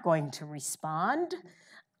 I'm not going to respond.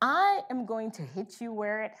 I am going to hit you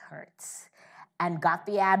where it hurts, and got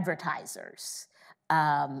the advertisers,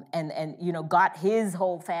 and you know, got his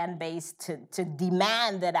whole fan base to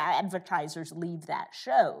demand that advertisers leave that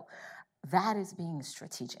show. That is being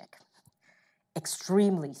strategic,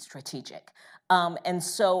 extremely strategic. And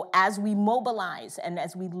so as we mobilize and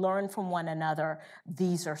as we learn from one another,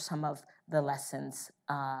 these are some of the lessons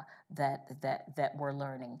that we're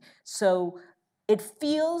learning. So it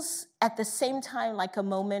feels at the same time like a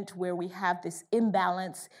moment where we have this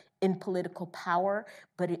imbalance in political power,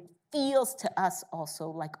 but it feels to us also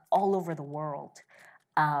like all over the world,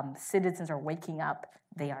 citizens are waking up,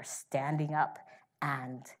 they are standing up,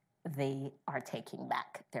 and they are taking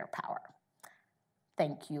back their power.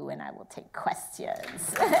 Thank you, and I will take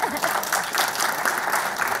questions.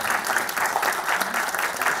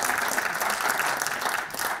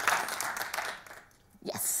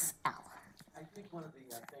 Yes, Al. I think one of the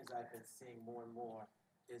things I've been seeing more and more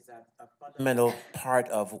is that a fundamental part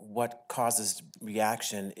of what causes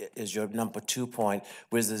reaction is your number 2 point,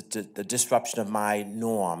 which is the disruption of my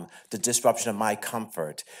norm, the disruption of my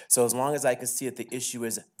comfort. So as long as I can see that the issue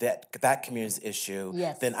is that community's issue,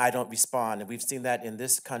 yes, then I don't respond. And we've seen that in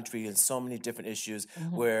this country in so many different issues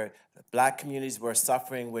where Black communities were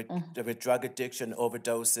suffering with drug addiction,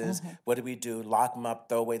 overdoses. What did we do? Lock them up,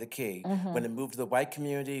 throw away the key. When it moved to the white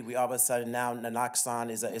community, we all of a sudden now naloxone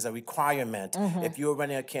is a requirement. If you were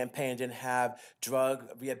running a campaign and didn't have drug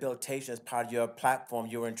rehabilitation as part of your platform,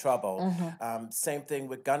 you were in trouble. Same thing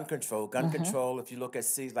with gun control. Gun control, if you look at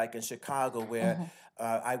cities like in Chicago, where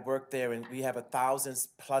I worked there, and we have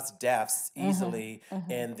 1,000+ deaths easily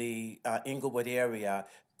in the Inglewood area.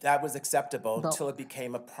 That was acceptable until it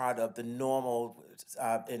became a part of the normal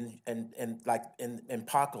in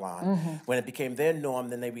Parkland. When it became their norm,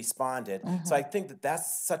 then they responded. So I think that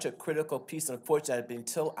that's such a critical piece. Unfortunately,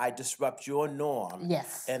 until I disrupt your norm,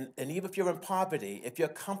 and even if you're in poverty, if you're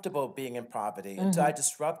comfortable being in poverty, until I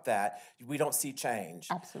disrupt that, we don't see change.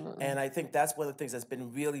 Absolutely. And I think that's one of the things that's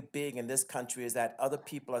been really big in this country is that other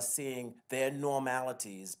people are seeing their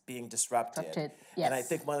normalities being disrupted. And I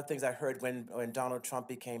think one of the things I heard when Donald Trump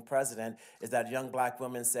became president is that young Black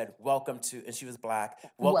woman said, welcome to, and she was Black,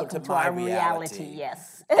 welcome to my our reality.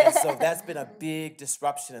 Yes. And so that's been a big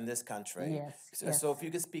disruption in this country. Yes. So if you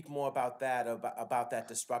could speak more about that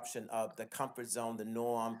disruption of the comfort zone, the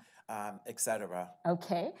norm, et cetera.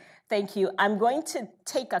 Okay, thank you. I'm going to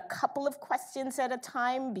take a couple of questions at a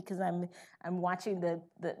time because I'm watching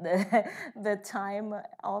the time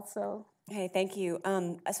also. Hey, thank you.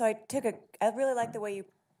 So I really like the way you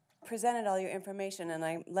presented all your information, and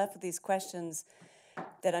I'm left with these questions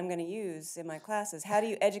that I'm going to use in my classes. How do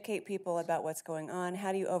you educate people about what's going on?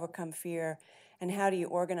 How do you overcome fear? And how do you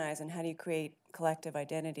organize? And how do you create collective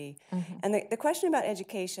identity? And the question about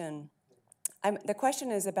education, the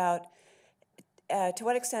question is about to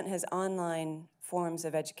what extent has online forms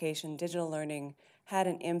of education, digital learning, had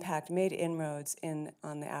an impact, made inroads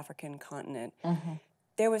on the African continent?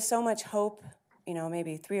 There was so much hope,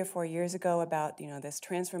 maybe 3 or 4 years ago about, this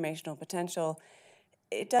transformational potential.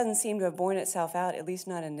 It doesn't seem to have borne itself out, at least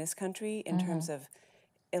not in this country, in terms of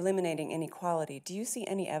eliminating inequality. Do you see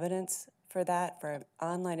any evidence for that, for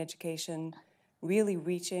online education really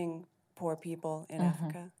reaching poor people in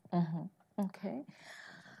Africa? Okay.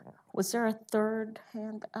 Was there a third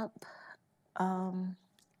hand up?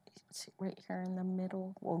 Right here in the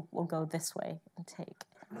middle. We'll go this way and take.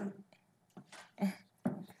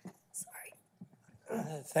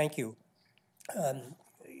 Thank you.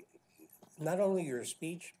 Not only your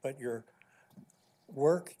speech, but your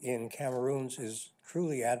work in Cameroon is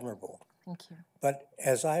truly admirable. Thank you. But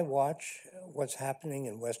as I watch what's happening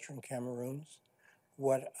in Western Cameroon,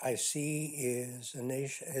 what I see is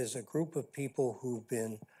a group of people who've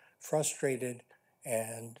been frustrated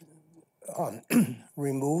and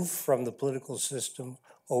removed from the political system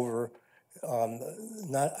over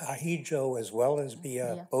not Ahijo as well as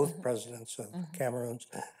Biya, both presidents of Cameroon,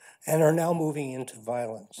 and are now moving into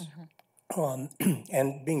violence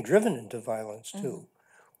and being driven into violence too.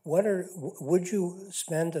 Would you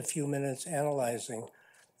spend a few minutes analyzing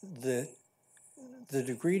the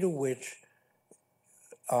degree to which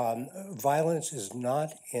violence is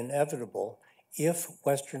not inevitable if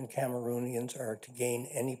Western Cameroonians are to gain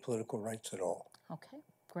any political rights at all? Okay,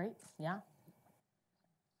 great, yeah.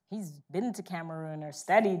 He's been to Cameroon or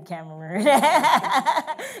studied Cameroon.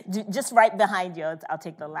 Just right behind you. I'll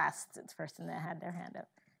take the last person that had their hand up.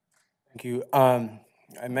 Thank you.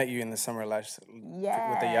 I met you in the summer with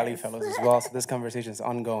the Yali Fellows as well, so this conversation is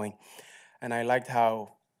ongoing. And I liked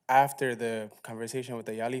how after the conversation with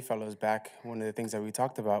the Yali Fellows back, one of the things that we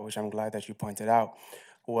talked about, which I'm glad that you pointed out,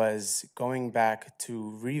 was going back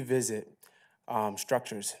to revisit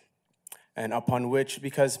structures. And upon which,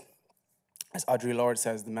 because as Audre Lorde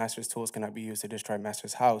says, the master's tools cannot be used to destroy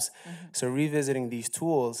master's house. So revisiting these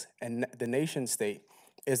tools, and the nation state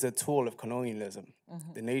is a tool of colonialism.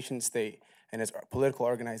 The nation state and its political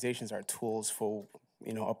organizations are tools for,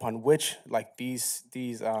 upon which like these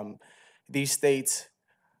states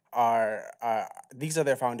are these are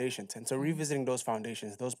their foundations. And so revisiting those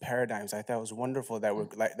foundations, those paradigms, I thought it was wonderful that we're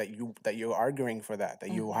like that you're arguing for that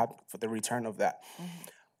you have for the return of that.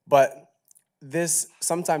 But this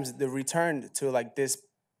sometimes the return to like this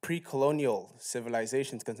pre-colonial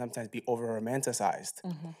civilizations can sometimes be over-romanticized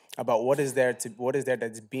about what is there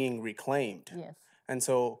that's being reclaimed. Yes. And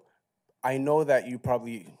so I know that you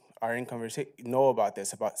probably are in conversation, know about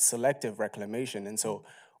this, about selective reclamation. And so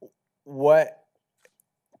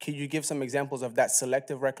can you give some examples of that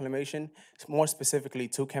selective reclamation, more specifically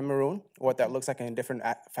to Cameroon, what that looks like in different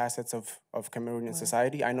facets of Cameroonian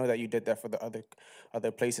society? I know that you did that for the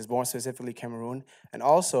other places, more specifically Cameroon. And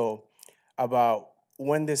also about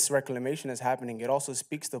when this reclamation is happening, it also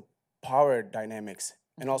speaks to power dynamics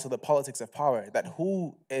and also the politics of power, that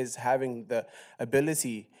who is having the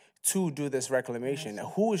ability to do this reclamation.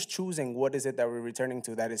 Who is choosing what is it that we're returning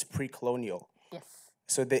to that is pre-colonial? Yes.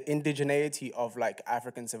 So the indigeneity of like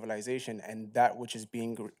African civilization and that which is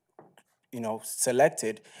being,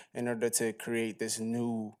 selected in order to create this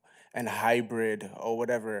new and hybrid or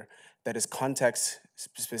whatever that is context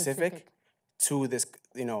specific to this,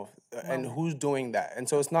 and who's doing that. And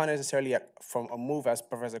so it's not necessarily from a move, as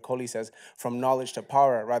Professor Coley says, from knowledge to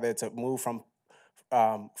power, rather it's a move from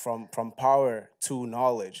power to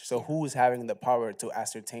knowledge. So who's having the power to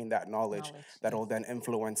ascertain that knowledge that will then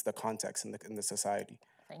influence the context in the society?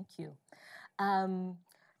 Thank you.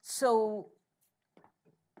 So,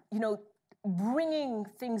 bringing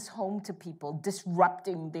things home to people,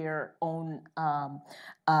 disrupting their own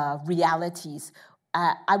realities.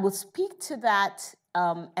 I will speak to that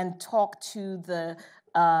and talk to the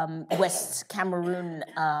West Cameroon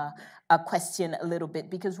question a little bit,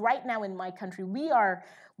 because right now in my country we are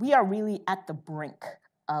really at the brink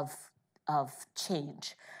of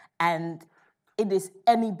change, and it is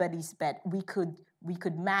anybody's bet. We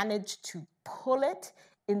could manage to pull it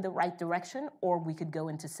in the right direction, or we could go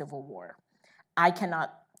into civil war. I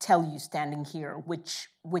cannot tell you standing here which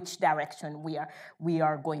direction we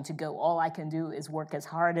are going to go. All I can do is work as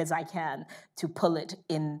hard as I can to pull it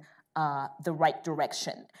in the right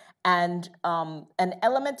direction. And an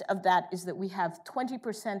element of that is that we have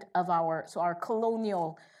 20% of our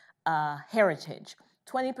colonial heritage.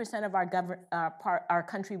 20% of our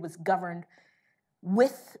country was governed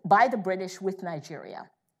by the British with Nigeria.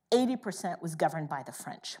 80% was governed by the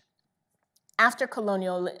French.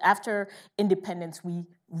 After independence, we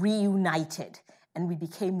reunited and we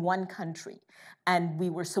became one country. And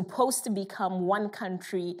we were supposed to become one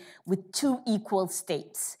country with two equal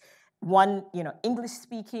states. One, English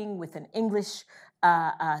speaking with an English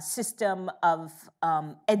system of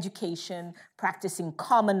education, practicing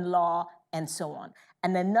common law, and so on.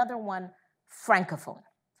 And another one, francophone,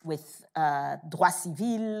 with droit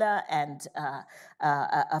civil and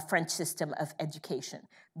a French system of education.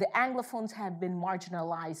 The Anglophones have been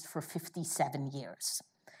marginalized for 57 years.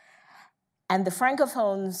 And the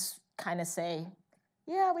Francophones kind of say,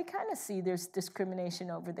 yeah, we kind of see there's discrimination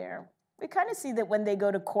over there. We kind of see that when they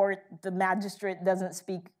go to court, the magistrate doesn't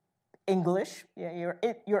speak English.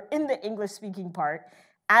 You're in the English-speaking part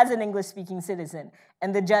as an English-speaking citizen,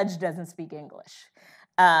 and the judge doesn't speak English.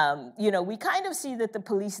 We kind of see that the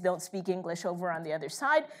police don't speak English over on the other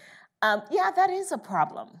side. Yeah, that is a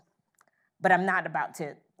problem. But I'm not about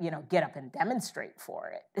to, get up and demonstrate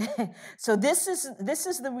for it. So this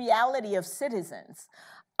is the reality of citizens.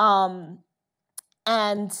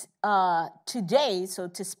 Today, so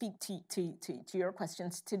to speak to your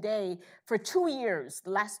questions, today, for 2 years, the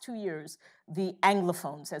last 2 years, the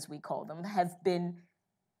Anglophones, as we call them, have been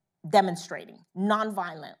demonstrating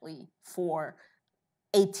nonviolently for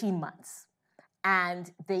 18 months.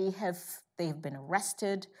 And they have been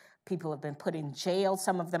arrested. People have been put in jail.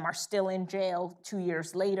 Some of them are still in jail 2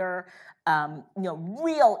 years later.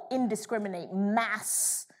 Real indiscriminate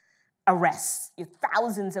mass arrests.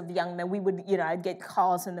 Thousands of young men. I'd get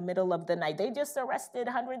calls in the middle of the night. They just arrested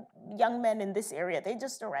 100 young men in this area. They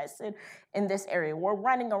just arrested in this area. We're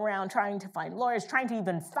running around trying to find lawyers, trying to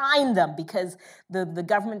even find them, because the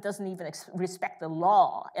government doesn't even respect the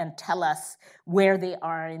law and tell us where they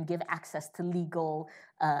are and give access to legal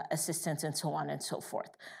assistance and so on and so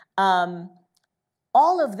forth.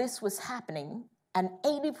 All of this was happening, and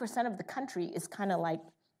 80% of the country is kind of like,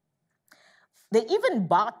 they even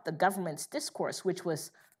bought the government's discourse, which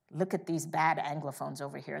was, look at these bad Anglophones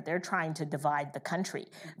over here. They're trying to divide the country.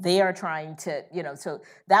 They are trying to, so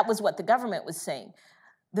that was what the government was saying.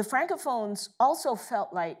 The Francophones also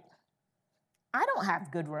felt like, I don't have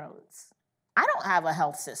good roads. I don't have a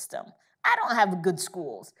health system. I don't have good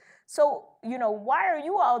schools. So, why are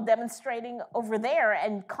you all demonstrating over there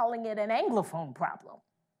and calling it an Anglophone problem?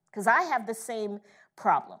 Because I have the same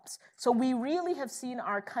problems. So we really have seen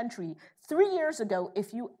our country. 3 years ago,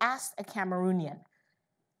 if you asked a Cameroonian,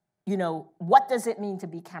 what does it mean to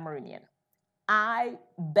be Cameroonian? I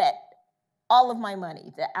bet all of my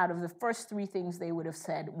money that out of the first three things they would have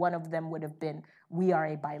said, one of them would have been, we are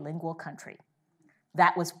a bilingual country.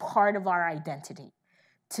 That was part of our identity.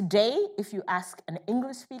 Today, if you ask an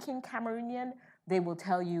English-speaking Cameroonian, they will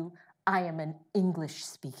tell you, I am an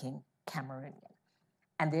English-speaking Cameroonian.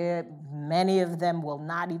 And many of them will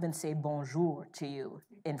not even say bonjour to you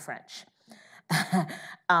in French.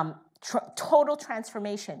 Total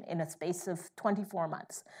transformation in a space of 24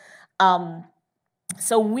 months.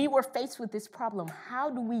 So we were faced with this problem.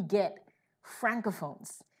 How do we get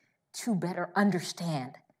Francophones to better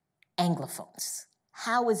understand Anglophones?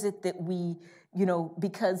 How is it that we,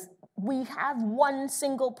 because we have one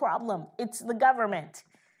single problem. It's the government.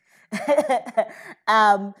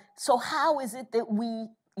 So how is it that we,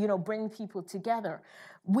 bring people together?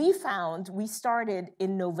 We started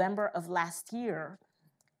in November of last year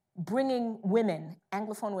bringing women,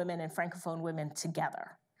 Anglophone women and Francophone women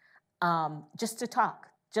together, just to talk,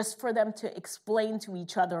 just for them to explain to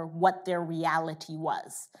each other what their reality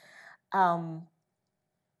was.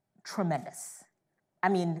 Tremendous. I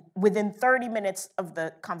mean, within 30 minutes of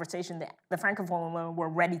the conversation, the Francophone women were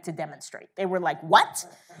ready to demonstrate. They were like, what?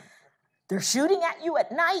 They're shooting at you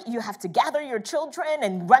at night. You have to gather your children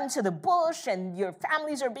and run to the bush, and your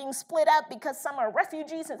families are being split up because some are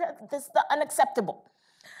refugees. This is unacceptable.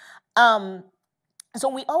 So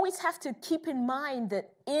we always have to keep in mind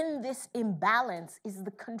that in this imbalance is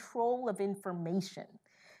the control of information.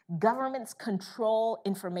 Governments control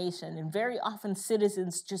information, and very often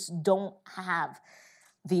citizens just don't have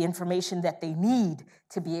the information that they need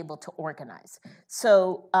to be able to organize.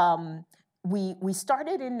 So we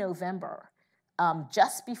started in November,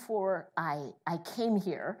 just before I came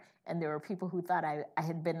here, and there were people who thought I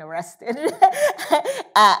had been arrested.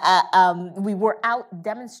 We were out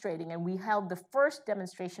demonstrating, and we held the first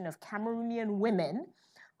demonstration of Cameroonian women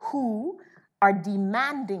who are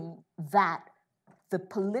demanding that the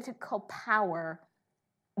political power,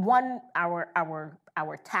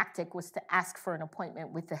 our tactic was to ask for an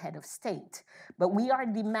appointment with the head of state. But we are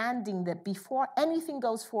demanding that before anything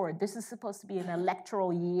goes forward, this is supposed to be an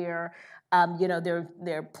electoral year,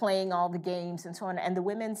 they're playing all the games and so on. And the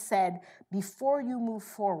women said, before you move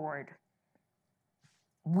forward,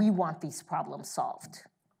 we want these problems solved.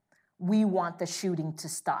 We want the shooting to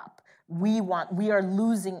stop. We are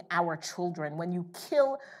losing our children. When you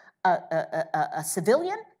kill a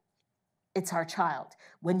civilian, it's our child.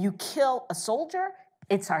 When you kill a soldier,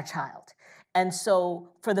 it's our child. And so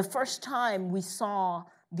for the first time, we saw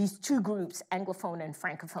these two groups, Anglophone and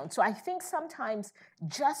Francophone. So I think sometimes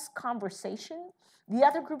just conversation, the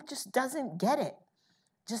other group just doesn't get it,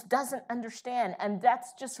 just doesn't understand. And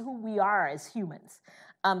that's just who we are as humans.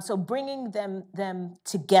 So bringing them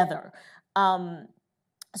together.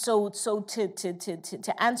 So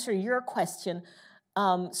to answer your question,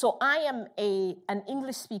 so I am an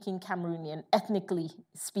English-speaking Cameroonian, ethnically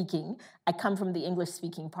speaking. I come from the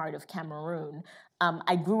English-speaking part of Cameroon.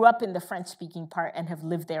 I grew up in the French-speaking part and have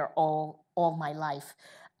lived there all my life.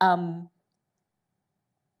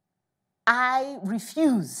 I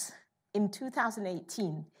refuse in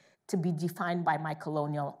 2018 to be defined by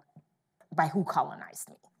by who colonized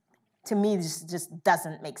me. To me, this just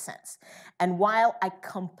doesn't make sense. And while I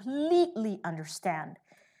completely understand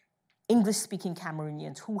English-speaking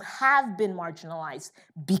Cameroonians who have been marginalized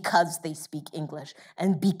because they speak English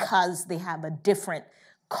and because they have a different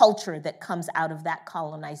culture that comes out of that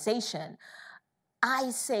colonization, I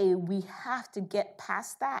say we have to get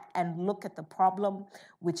past that and look at the problem,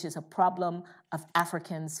 which is a problem of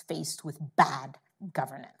Africans faced with bad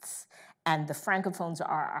governance. And the Francophones are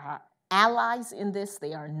our allies in this.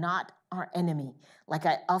 They are not our enemy. Like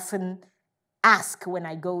I often ask when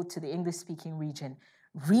I go to the English-speaking region,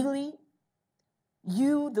 really?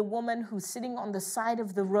 You, the woman who's sitting on the side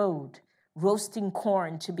of the road, roasting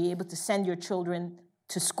corn to be able to send your children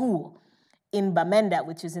to school in Bamenda,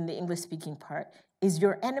 which is in the English-speaking part, is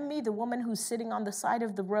your enemy the woman who's sitting on the side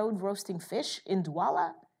of the road roasting fish in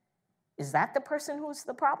Douala? Is that the person who's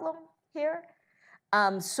the problem here?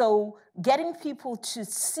 So getting people to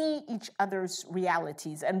see each other's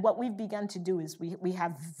realities. And what we've begun to do is we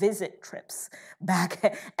have visit trips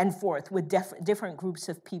back and forth with different groups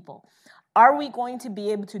of people. Are we going to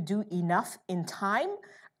be able to do enough in time?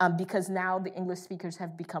 Because now the English speakers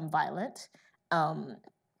have become violent.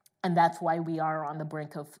 And that's why we are on the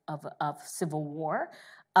brink of civil war.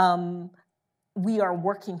 We are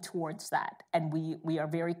working towards that. And we are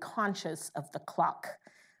very conscious of the clock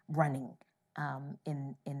running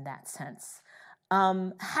in that sense.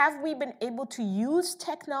 Have we been able to use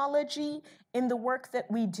technology in the work that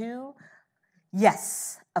we do?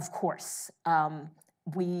 Yes, of course. In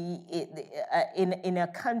a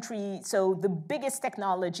country, so the biggest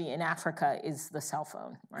technology in Africa is the cell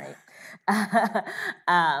phone, right?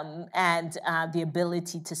 And the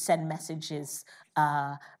ability to send messages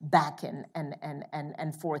back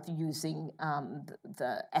and forth using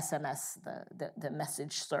the SMS, the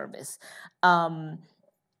message service.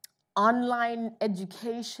 Online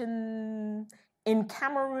education in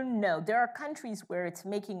Cameroon, no. There are countries where it's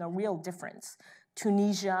making a real difference.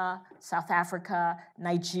 Tunisia, South Africa,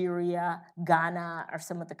 Nigeria, Ghana are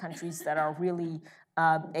some of the countries that are really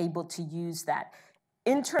able to use that.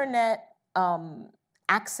 Internet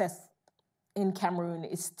access in Cameroon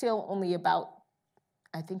is still only about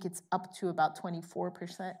I think it's up to about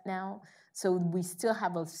 24% now. So we still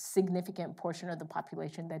have a significant portion of the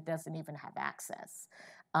population that doesn't even have access.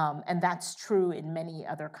 And that's true in many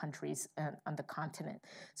other countries on the continent.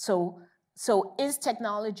 So is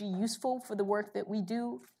technology useful for the work that we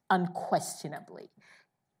do? Unquestionably.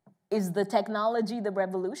 Is the technology the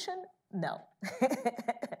revolution? No.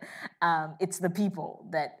 It's the people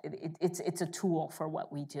that it's a tool for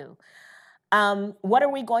what we do. What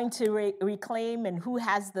are we going to reclaim, and who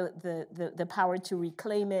has the power to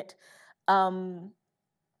reclaim it? I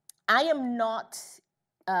am not,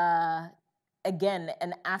 again,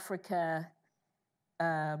 an Africa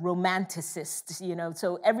romanticist, you know,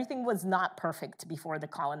 so everything was not perfect before the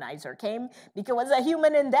colonizer came because it was a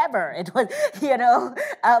human endeavor. It was, you know,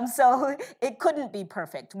 so it couldn't be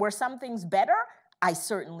perfect. Were some things better? I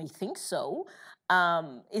certainly think so.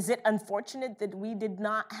 Is it unfortunate that we did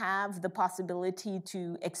not have the possibility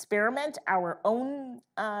to experiment our own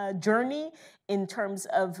journey in terms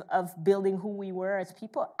of building who we were as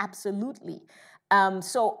people? Absolutely.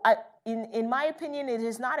 In my opinion, it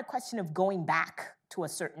is not a question of going back to a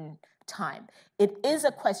certain time. It is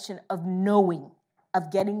a question of knowing, of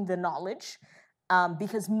getting the knowledge,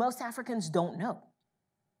 because most Africans don't know.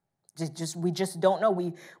 We just don't know.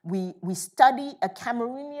 We study, a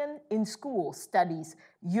Cameroonian in school studies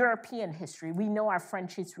European history. We know our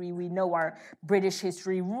French history, we know our British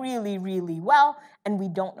history really, really well, and we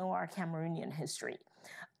don't know our Cameroonian history.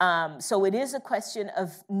 So it is a question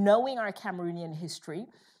of knowing our Cameroonian history.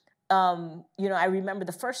 You know, I remember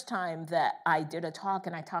the first time that I did a talk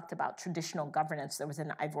and I talked about traditional governance. There was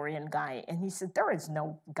an Ivorian guy and he said, "There is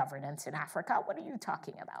no governance in Africa. What are you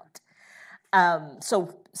talking about?"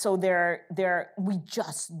 We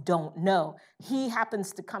just don't know. He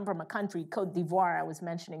happens to come from a country, Côte d'Ivoire. I was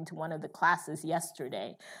mentioning to one of the classes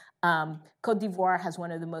yesterday. Côte d'Ivoire has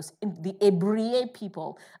one of the most, the Hébrier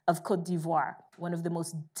people of Côte d'Ivoire, one of the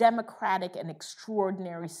most democratic and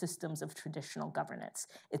extraordinary systems of traditional governance.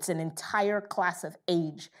 It's an entire class of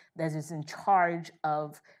age that is in charge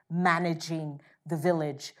of managing the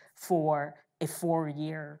village for a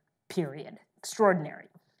 4-year period. Extraordinary.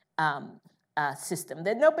 System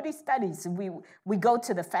that nobody studies. We go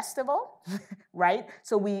to the festival, right?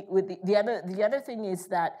 So the other thing is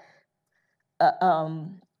that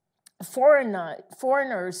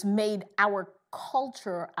foreigners made our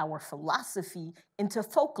culture, our philosophy into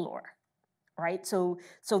folklore, right? So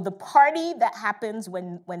the party that happens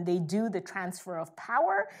when they do the transfer of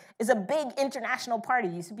power is a big international party.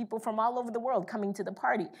 You see people from all over the world coming to the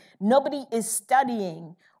party. Nobody is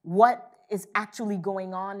studying what is actually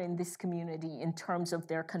going on in this community in terms of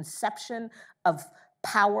their conception of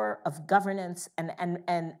power, of governance, and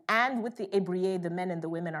with the Hébrier, the men and the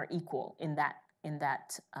women are equal in that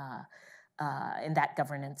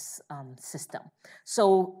governance system.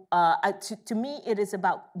 So to me, it is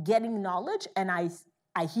about getting knowledge, and I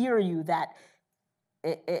hear you that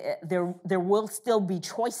there will still be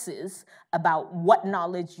choices about what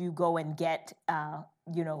knowledge you go and get,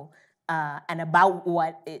 you know, and about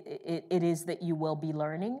what it is that you will be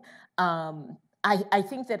learning. I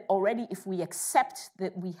think that already if we accept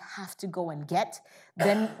that we have to go and get,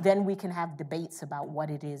 then we can have debates about what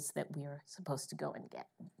it is that we are supposed to go and get.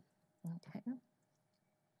 Okay.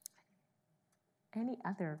 Any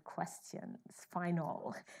other questions?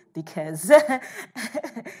 Final, because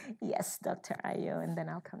yes, Dr. Ayo, and then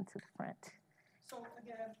I'll come to the front. So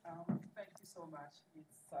again, thank you so much.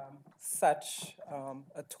 It's such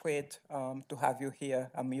a treat to have you here.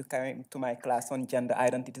 You came to my class on gender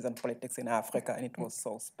identities and politics in Africa, and it was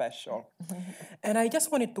so special. And I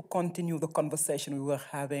just wanted to continue the conversation we were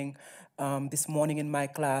having this morning in my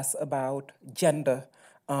class about gender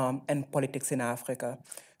and politics in Africa.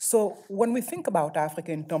 So when we think about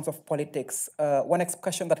Africa in terms of politics, one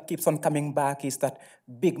expression that keeps on coming back is that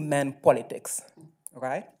big man politics,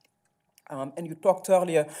 right? And you talked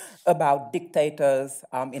earlier about dictators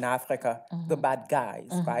in Africa, the bad guys,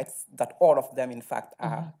 right? That all of them, in fact,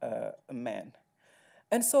 are men.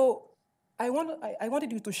 And so I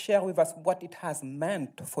wanted you to share with us what it has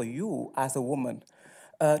meant for you as a woman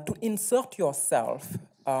to insert yourself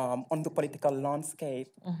on the political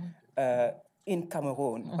landscape in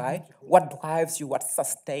Cameroon, right? What drives you, what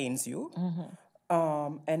sustains you?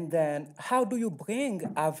 And then how do you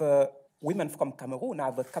bring other women from Cameroon,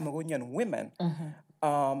 other Cameroonian women,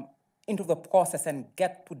 into the process and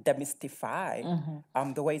get to demystify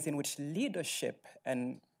the ways in which leadership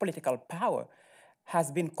and political power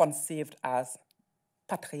has been conceived as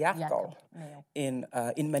patriarchal in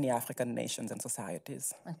many African nations and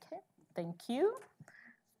societies. Okay, thank you.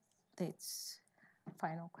 That's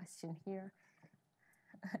final question here.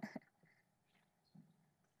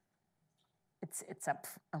 it's up.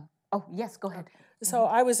 Oh, yes, go ahead. So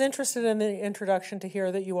I was interested in the introduction to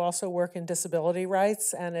hear that you also work in disability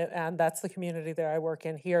rights, and that's the community that I work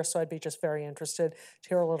in here, so I'd be just very interested to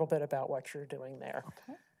hear a little bit about what you're doing there.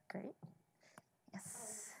 Okay, great.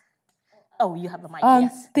 Yes. Oh, you have a mic,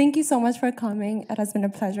 yes. Thank you so much for coming. It has been a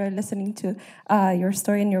pleasure listening to your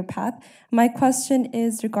story and your path. My question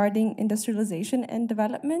is regarding industrialization and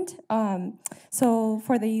development. So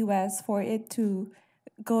for the US, for it to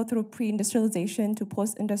go through pre-industrialization to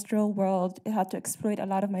post-industrial world, it had to exploit a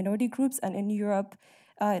lot of minority groups, and in Europe,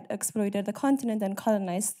 it exploited the continent and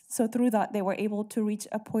colonized. So through that, they were able to reach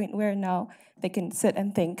a point where now they can sit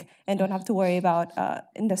and think and don't have to worry about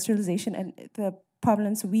industrialization and the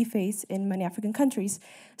problems we face in many African countries.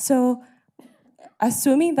 So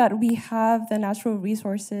assuming that we have the natural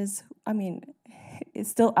resources, I mean,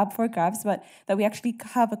 it's still up for grabs, but that we actually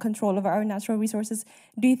have a control over our natural resources,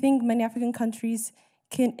 do you think many African countries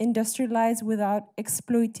can industrialize without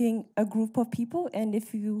exploiting a group of people? And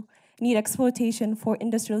if you need exploitation for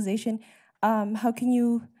industrialization, how can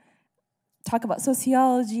you talk about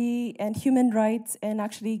sociology and human rights and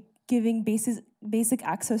actually giving basic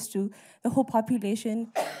access to the whole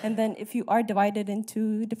population? And then if you are divided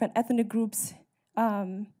into different ethnic groups,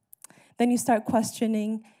 then you start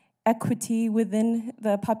questioning equity within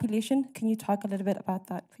the population. Can you talk a little bit about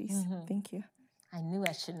that, please? Mm-hmm. Thank you. I knew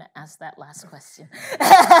I shouldn't have asked that last question.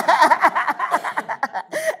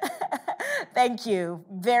 Thank you.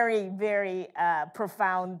 Very, very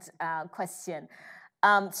profound question.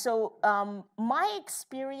 My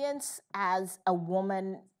experience as a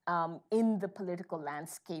woman in the political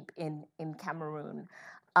landscape in Cameroon,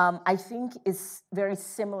 I think is very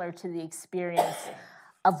similar to the experience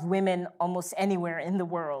of women almost anywhere in the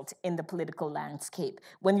world in the political landscape.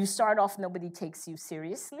 When you start off, nobody takes you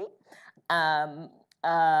seriously.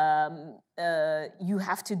 You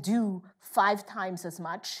have to do 5 times as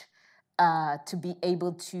much to be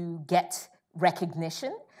able to get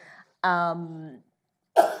recognition. You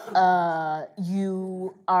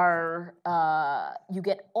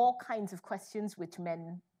get all kinds of questions which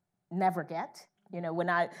men never get. You know, when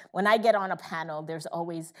I get on a panel, there's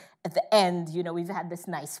always at the end, you know, we've had this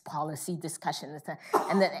nice policy discussion,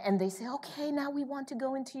 and they say, okay, now we want to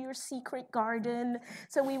go into your secret garden.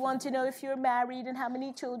 So we want to know if you're married and how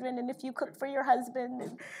many children and if you cook for your husband.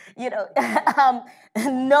 And, you know,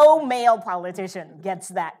 no male politician gets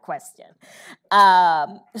that question.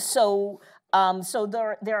 So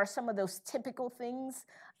there are some of those typical things.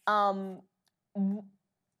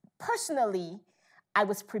 Personally, I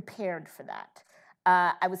was prepared for that.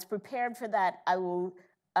 I was prepared for that. I will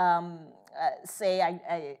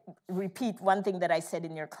I repeat one thing that I said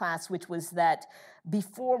in your class, which was that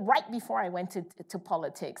right before I went to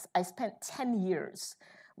politics, I spent 10 years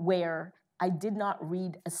where I did not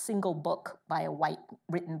read a single book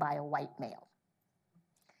written by a white male.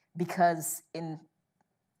 Because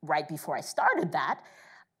right before I started that,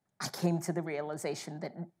 I came to the realization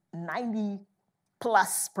that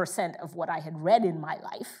 90+% of what I had read in my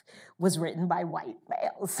life was written by white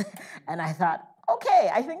males. And I thought,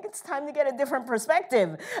 okay, I think it's time to get a different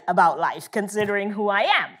perspective about life, considering who I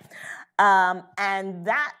am. And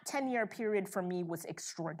that 10-year period for me was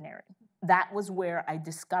extraordinary. That was where I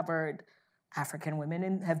discovered African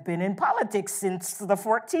women have been in politics since the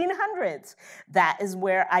 1400s. That is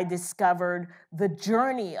where I discovered the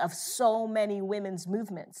journey of so many women's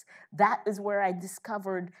movements. That is where I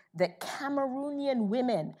discovered that Cameroonian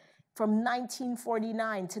women from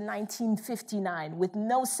 1949 to 1959, with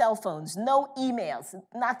no cell phones, no emails,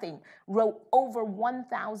 nothing, wrote over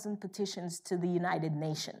 1,000 petitions to the United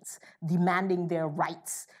Nations, demanding their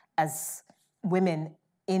rights as women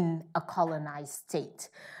in a colonized state.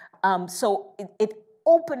 So it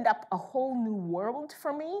opened up a whole new world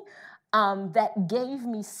for me that gave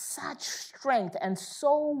me such strength and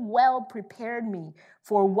so well prepared me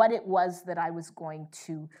for what it was that I was going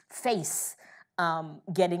to face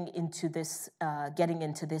getting into this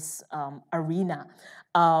arena.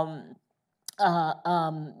 The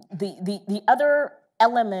other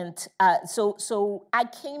element, so I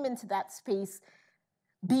came into that space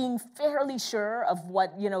being fairly sure of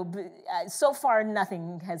what, you know, so far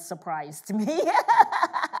nothing has surprised me.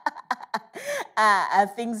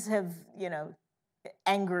 Things have, you know,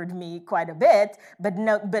 angered me quite a bit, but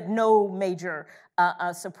no major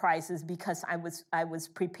surprises because I was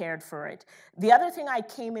prepared for it. The other thing I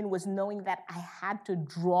came in was knowing that I had to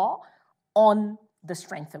draw on the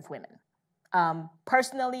strength of women.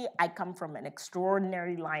 Personally, I come from an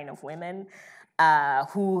extraordinary line of women.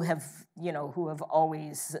 who have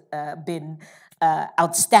always been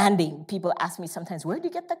outstanding. People ask me sometimes, where do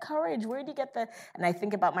you get the courage? Where do you get the, and I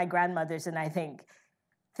think about my grandmothers and I think,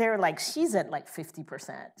 they're like, she's at like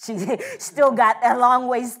 50%. She still got a long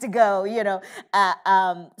ways to go, you know.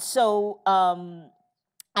 I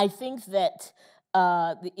think that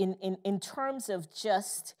in terms of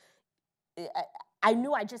just, I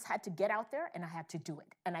knew I just had to get out there and I had to do it.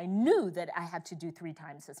 And I knew that I had to do 3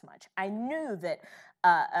 times as much. I knew that,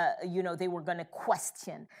 you know, they were going to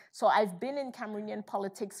question. So I've been in Cameroonian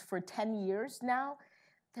politics for 10 years now.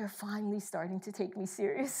 They're finally starting to take me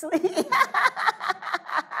seriously.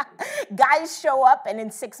 Guys show up and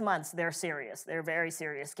in 6 months they're serious. They're very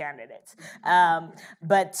serious candidates. You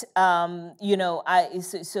know,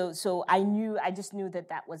 so I just knew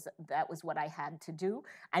that was what I had to do.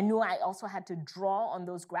 I knew I also had to draw on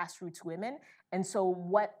those grassroots women. And so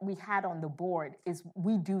what we had on the board is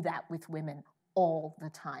we do that with women all the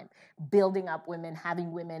time, building up women,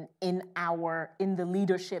 having women in the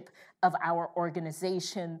leadership of our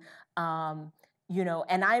organization, you know,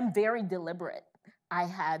 and I'm very deliberate. I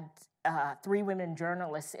had 3 women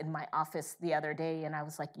journalists in my office the other day, and I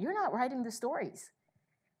was like, you're not writing the stories.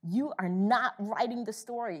 You are not writing the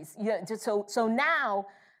stories. So now,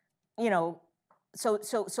 you know, so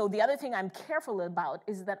the other thing I'm careful about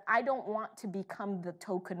is that I don't want to become the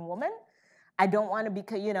token woman. I don't want to be,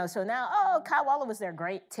 you know, so now, oh, Kah Walla was there,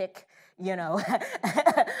 great, tick, you know.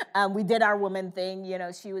 We did our woman thing, you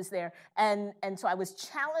know, she was there. And so I was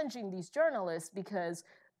challenging these journalists because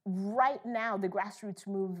right now the grassroots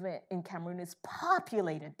movement in Cameroon is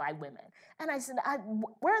populated by women. And I said,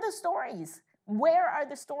 where are the stories? Where are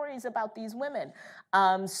the stories about these women?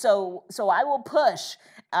 So I will push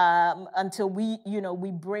until we, you know,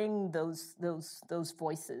 we bring those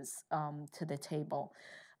voices to the table.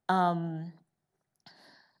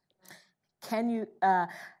 Can you,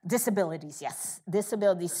 disabilities, yes,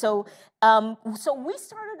 disabilities. So we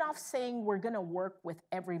started off saying we're gonna work with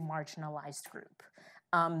every marginalized group.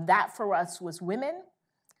 That for us was women,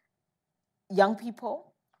 young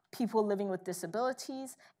people, people living with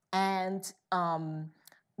disabilities, and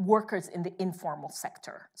workers in the informal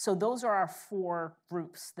sector. So those are our 4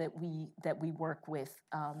 groups that we work with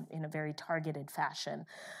in a very targeted fashion.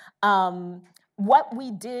 What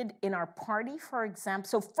we did in our party, for example,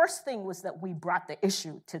 so first thing was that we brought the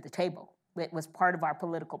issue to the table. It was part of our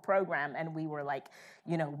political program, and we were like,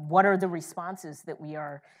 you know, what are the responses that we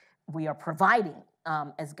are providing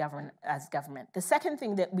as government? The second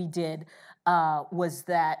thing that we did was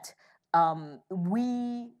that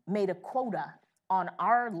we made a quota on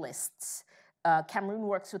our lists. Cameroon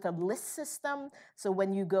works with a list system. So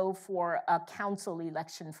when you go for a council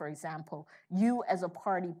election, for example, you as a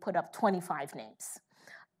party put up 25 names.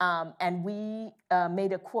 And we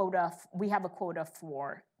made a quota, we have a quota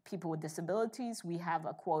for people with disabilities, we have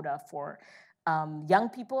a quota for young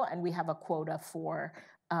people, and we have a quota for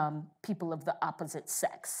people of the opposite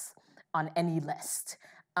sex on any list.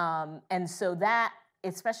 And so that,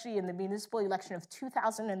 especially in the municipal election of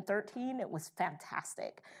 2013, it was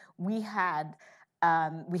fantastic. We had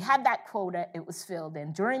that quota, it was filled,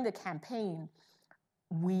 and during the campaign,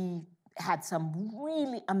 we had some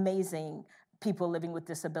really amazing people living with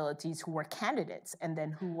disabilities who were candidates and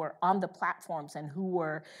then who were on the platforms and who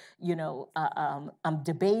were, you know,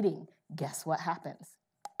 debating. Guess what happens?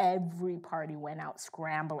 Every party went out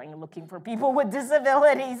scrambling, looking for people with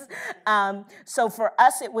disabilities. So for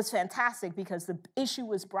us, it was fantastic because the issue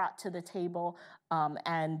was brought to the table,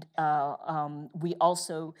 and we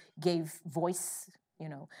also gave voice, you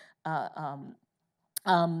know.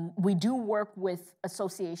 We do work with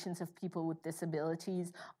associations of people with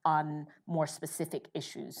disabilities on more specific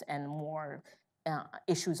issues and more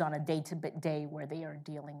issues on a day-to-day where they are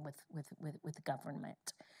dealing with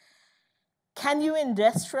government. Can you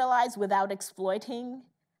industrialize without exploiting?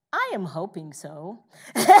 I am hoping so.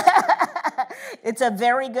 It's a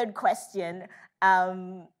very good question.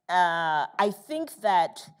 I think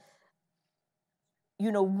that,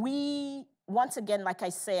 you know, once again, like I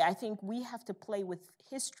say, I think we have to play with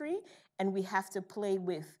history and we have to play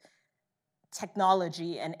with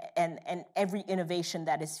technology and every innovation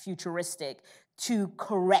that is futuristic to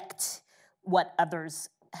correct what others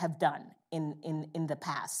have done in the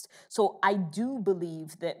past. So I do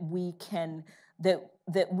believe that we can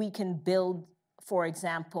build, for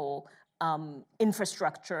example,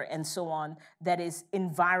 infrastructure and so on that is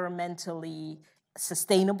environmentally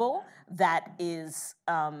sustainable, that is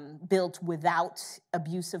built without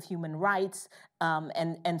abuse of human rights,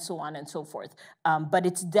 and so on and so forth. But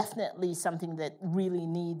it's definitely something that really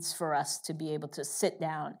needs for us to be able to sit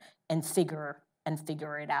down and figure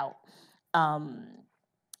it out.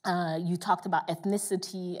 you talked about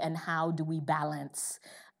ethnicity and how do we balance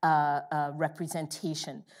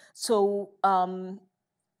representation. So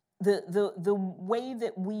the way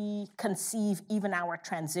that we conceive even our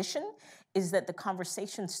transition is that the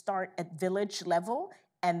conversations start at village level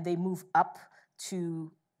and they move up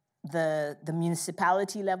to the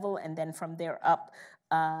municipality level, and then from there up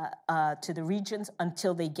to the regions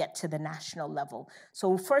until they get to the national level.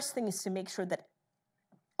 So first thing is to make sure that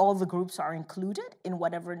all the groups are included in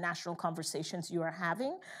whatever national conversations you are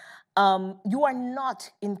having. You are not,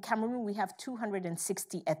 in Cameroon, we have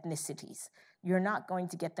 260 ethnicities. You're not going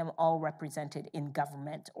to get them all represented in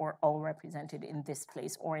government or all represented in this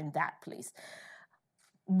place or in that place.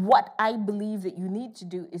 What I believe that you need to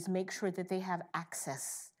do is make sure that they have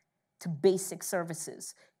access to basic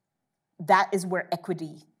services. That is where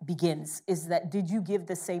equity begins, is that did you give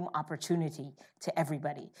the same opportunity to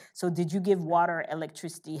everybody? So did you give water,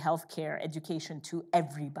 electricity, healthcare, education to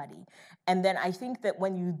everybody? And then I think that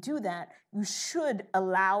when you do that, you should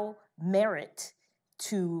allow merit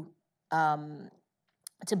to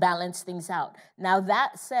balance things out. Now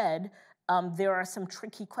that said, there are some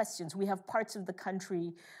tricky questions. We have parts of the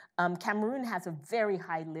country, Cameroon has a very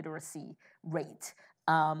high literacy rate.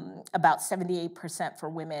 About 78% for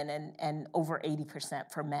women and over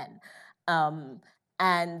 80% for men.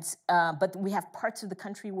 But we have parts of the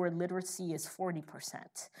country where literacy is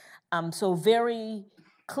 40%. So very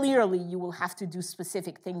clearly you will have to do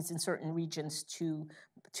specific things in certain regions to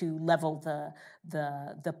level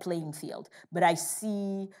the playing field. But I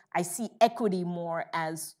see equity more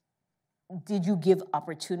as, did you give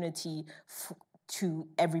opportunity to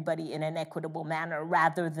everybody in an equitable manner,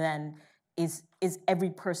 rather than is every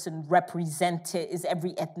person represented, is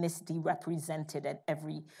every ethnicity represented at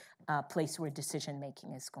every place where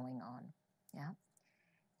decision-making is going on, yeah?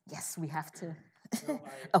 Yes, we have to. No,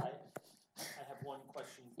 I have one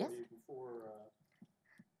question for you before,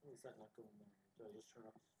 is that not going on? Did I just turn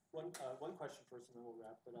off? One question first and then we'll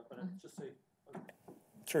wrap it up, and I'll just say,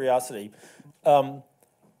 curiosity.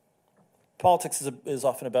 Politics is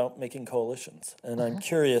often about making coalitions, and I'm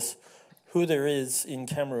curious who there is in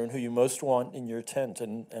Cameroon who you most want in your tent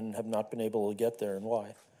and have not been able to get there, and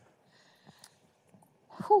why?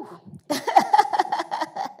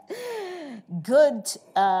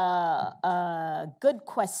 Good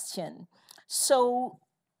question. So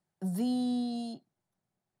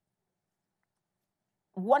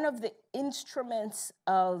one of the instruments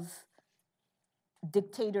of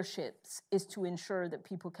dictatorships is to ensure that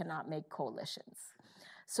people cannot make coalitions.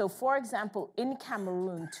 So for example, in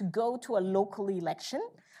Cameroon, to go to a local election,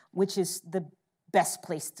 which is the best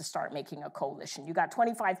place to start making a coalition. You got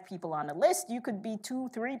 25 people on a list, you could be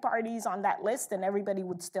 2-3 parties on that list and everybody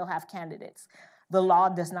would still have candidates. The law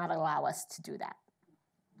does not allow us to do that.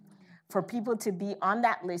 For people to be on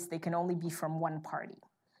that list, they can only be from one party.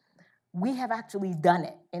 We have actually done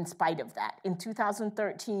it in spite of that. In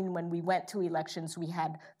 2013, when we went to elections, we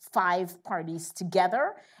had 5 parties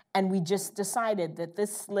together, and we just decided that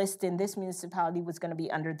this list in this municipality was going to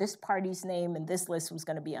be under this party's name, and this list was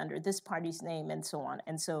going to be under this party's name, and so on.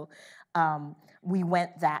 And so we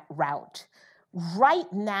went that route.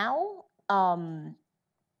 Right now,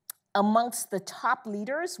 amongst the top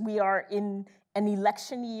leaders, we are in an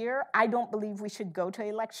election year. I don't believe we should go to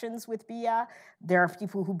elections with BIA. There are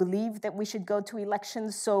people who believe that we should go to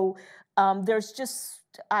elections. So there's just,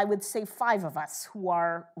 I would say, 5 of us who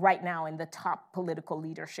are right now in the top political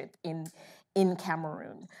leadership in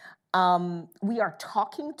Cameroon. We are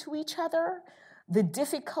talking to each other. The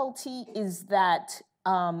difficulty is that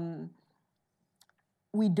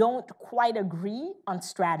we don't quite agree on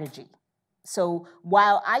strategy. So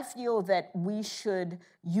while I feel that we should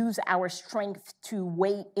use our strength to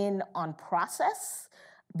weigh in on process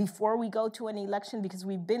before we go to an election, because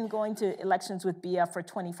we've been going to elections with BIA for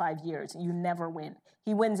 25 years, you never win.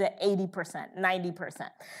 He wins at 80%, 90%.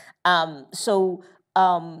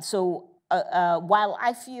 While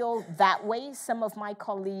I feel that way, some of my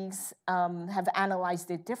colleagues have analyzed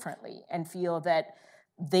it differently and feel that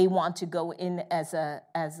they want to go in as a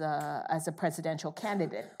presidential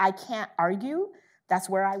candidate. I can't argue. That's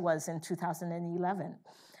where I was in 2011.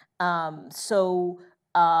 So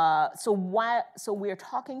we're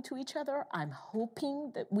talking to each other. I'm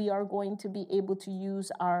hoping that we are going to be able to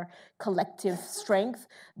use our collective strength.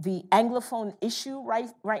 The Anglophone issue,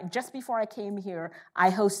 right just before I came here,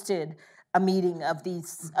 I hosted a meeting of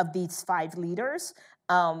these 5 leaders.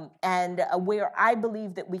 And where I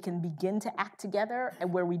believe that we can begin to act together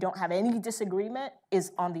and where we don't have any disagreement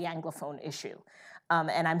is on the Anglophone issue.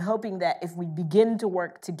 And I'm hoping that if we begin to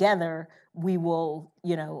work together, we will,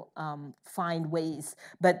 find ways.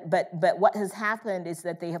 But what has happened is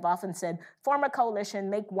that they have often said, form a coalition,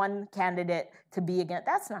 make one candidate to be against.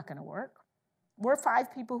 That's not going to work. We're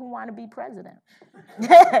 5 people who want to be president. When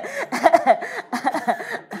you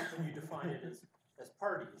define it as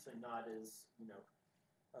parties and not as,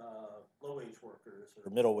 low-wage workers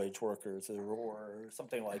or middle-wage workers or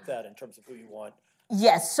something like that in terms of who you want.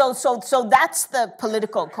 Yes, so that's the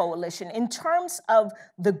political coalition. In terms of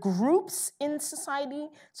the groups in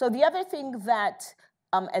society, so the other thing that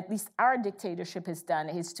at least our dictatorship has done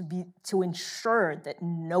is to ensure that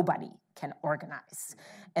nobody can organize.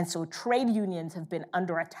 And so trade unions have been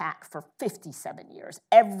under attack for 57 years.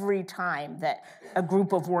 Every time that a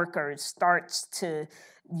group of workers starts to,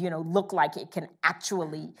 look like it can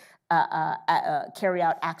actually carry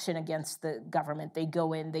out action against the government, they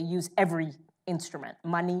go in, they use every instrument.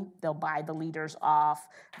 Money, they'll buy the leaders off,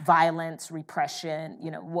 violence, repression,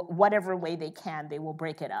 whatever way they can, they will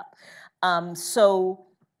break it up.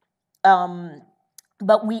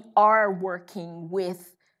 But we are working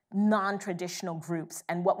with non-traditional groups.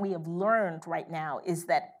 And what we have learned right now is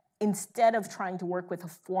that instead of trying to work with a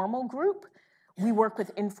formal group, we work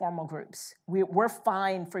with informal groups. We're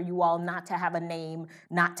fine for you all not to have a name,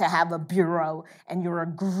 not to have a bureau, and you're a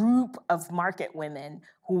group of market women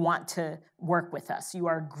who want to work with us. You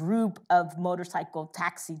are a group of motorcycle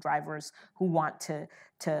taxi drivers who want to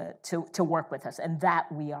work with us, and that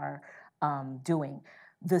we are doing.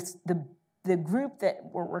 The group that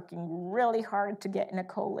we're working really hard to get in a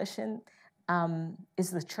coalition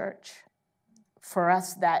is the church. For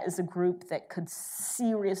us, that is a group that could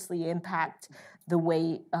seriously impact the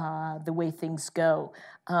way things go.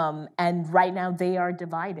 And right now, they are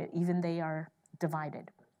divided. Even they are divided.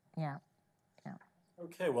 Yeah.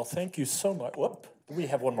 Okay. Well, thank you so much. Whoop. We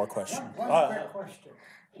have one more question. One quick question.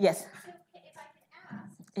 Yes. If I can ask.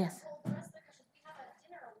 Yes. Well, the rest of the questions, we have a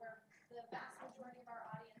dinner where the vast majority of our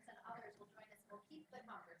audience and others will join us. We'll keep the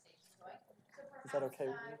conversation going. So perhaps, Is that okay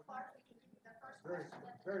with you? Clark, we can give you the first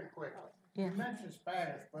question. Very quick. Yeah. You mentioned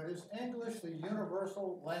Spanish, but is English the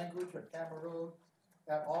universal language of Cameroon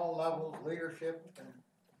at all levels, leadership?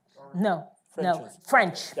 No.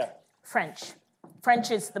 French. Yeah. French.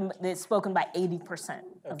 French is spoken by 80%.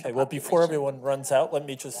 Okay, well, before everyone runs out, let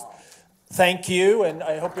me just thank you, and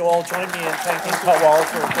I hope you'll all join me in thanking Kah Walla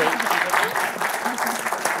for a great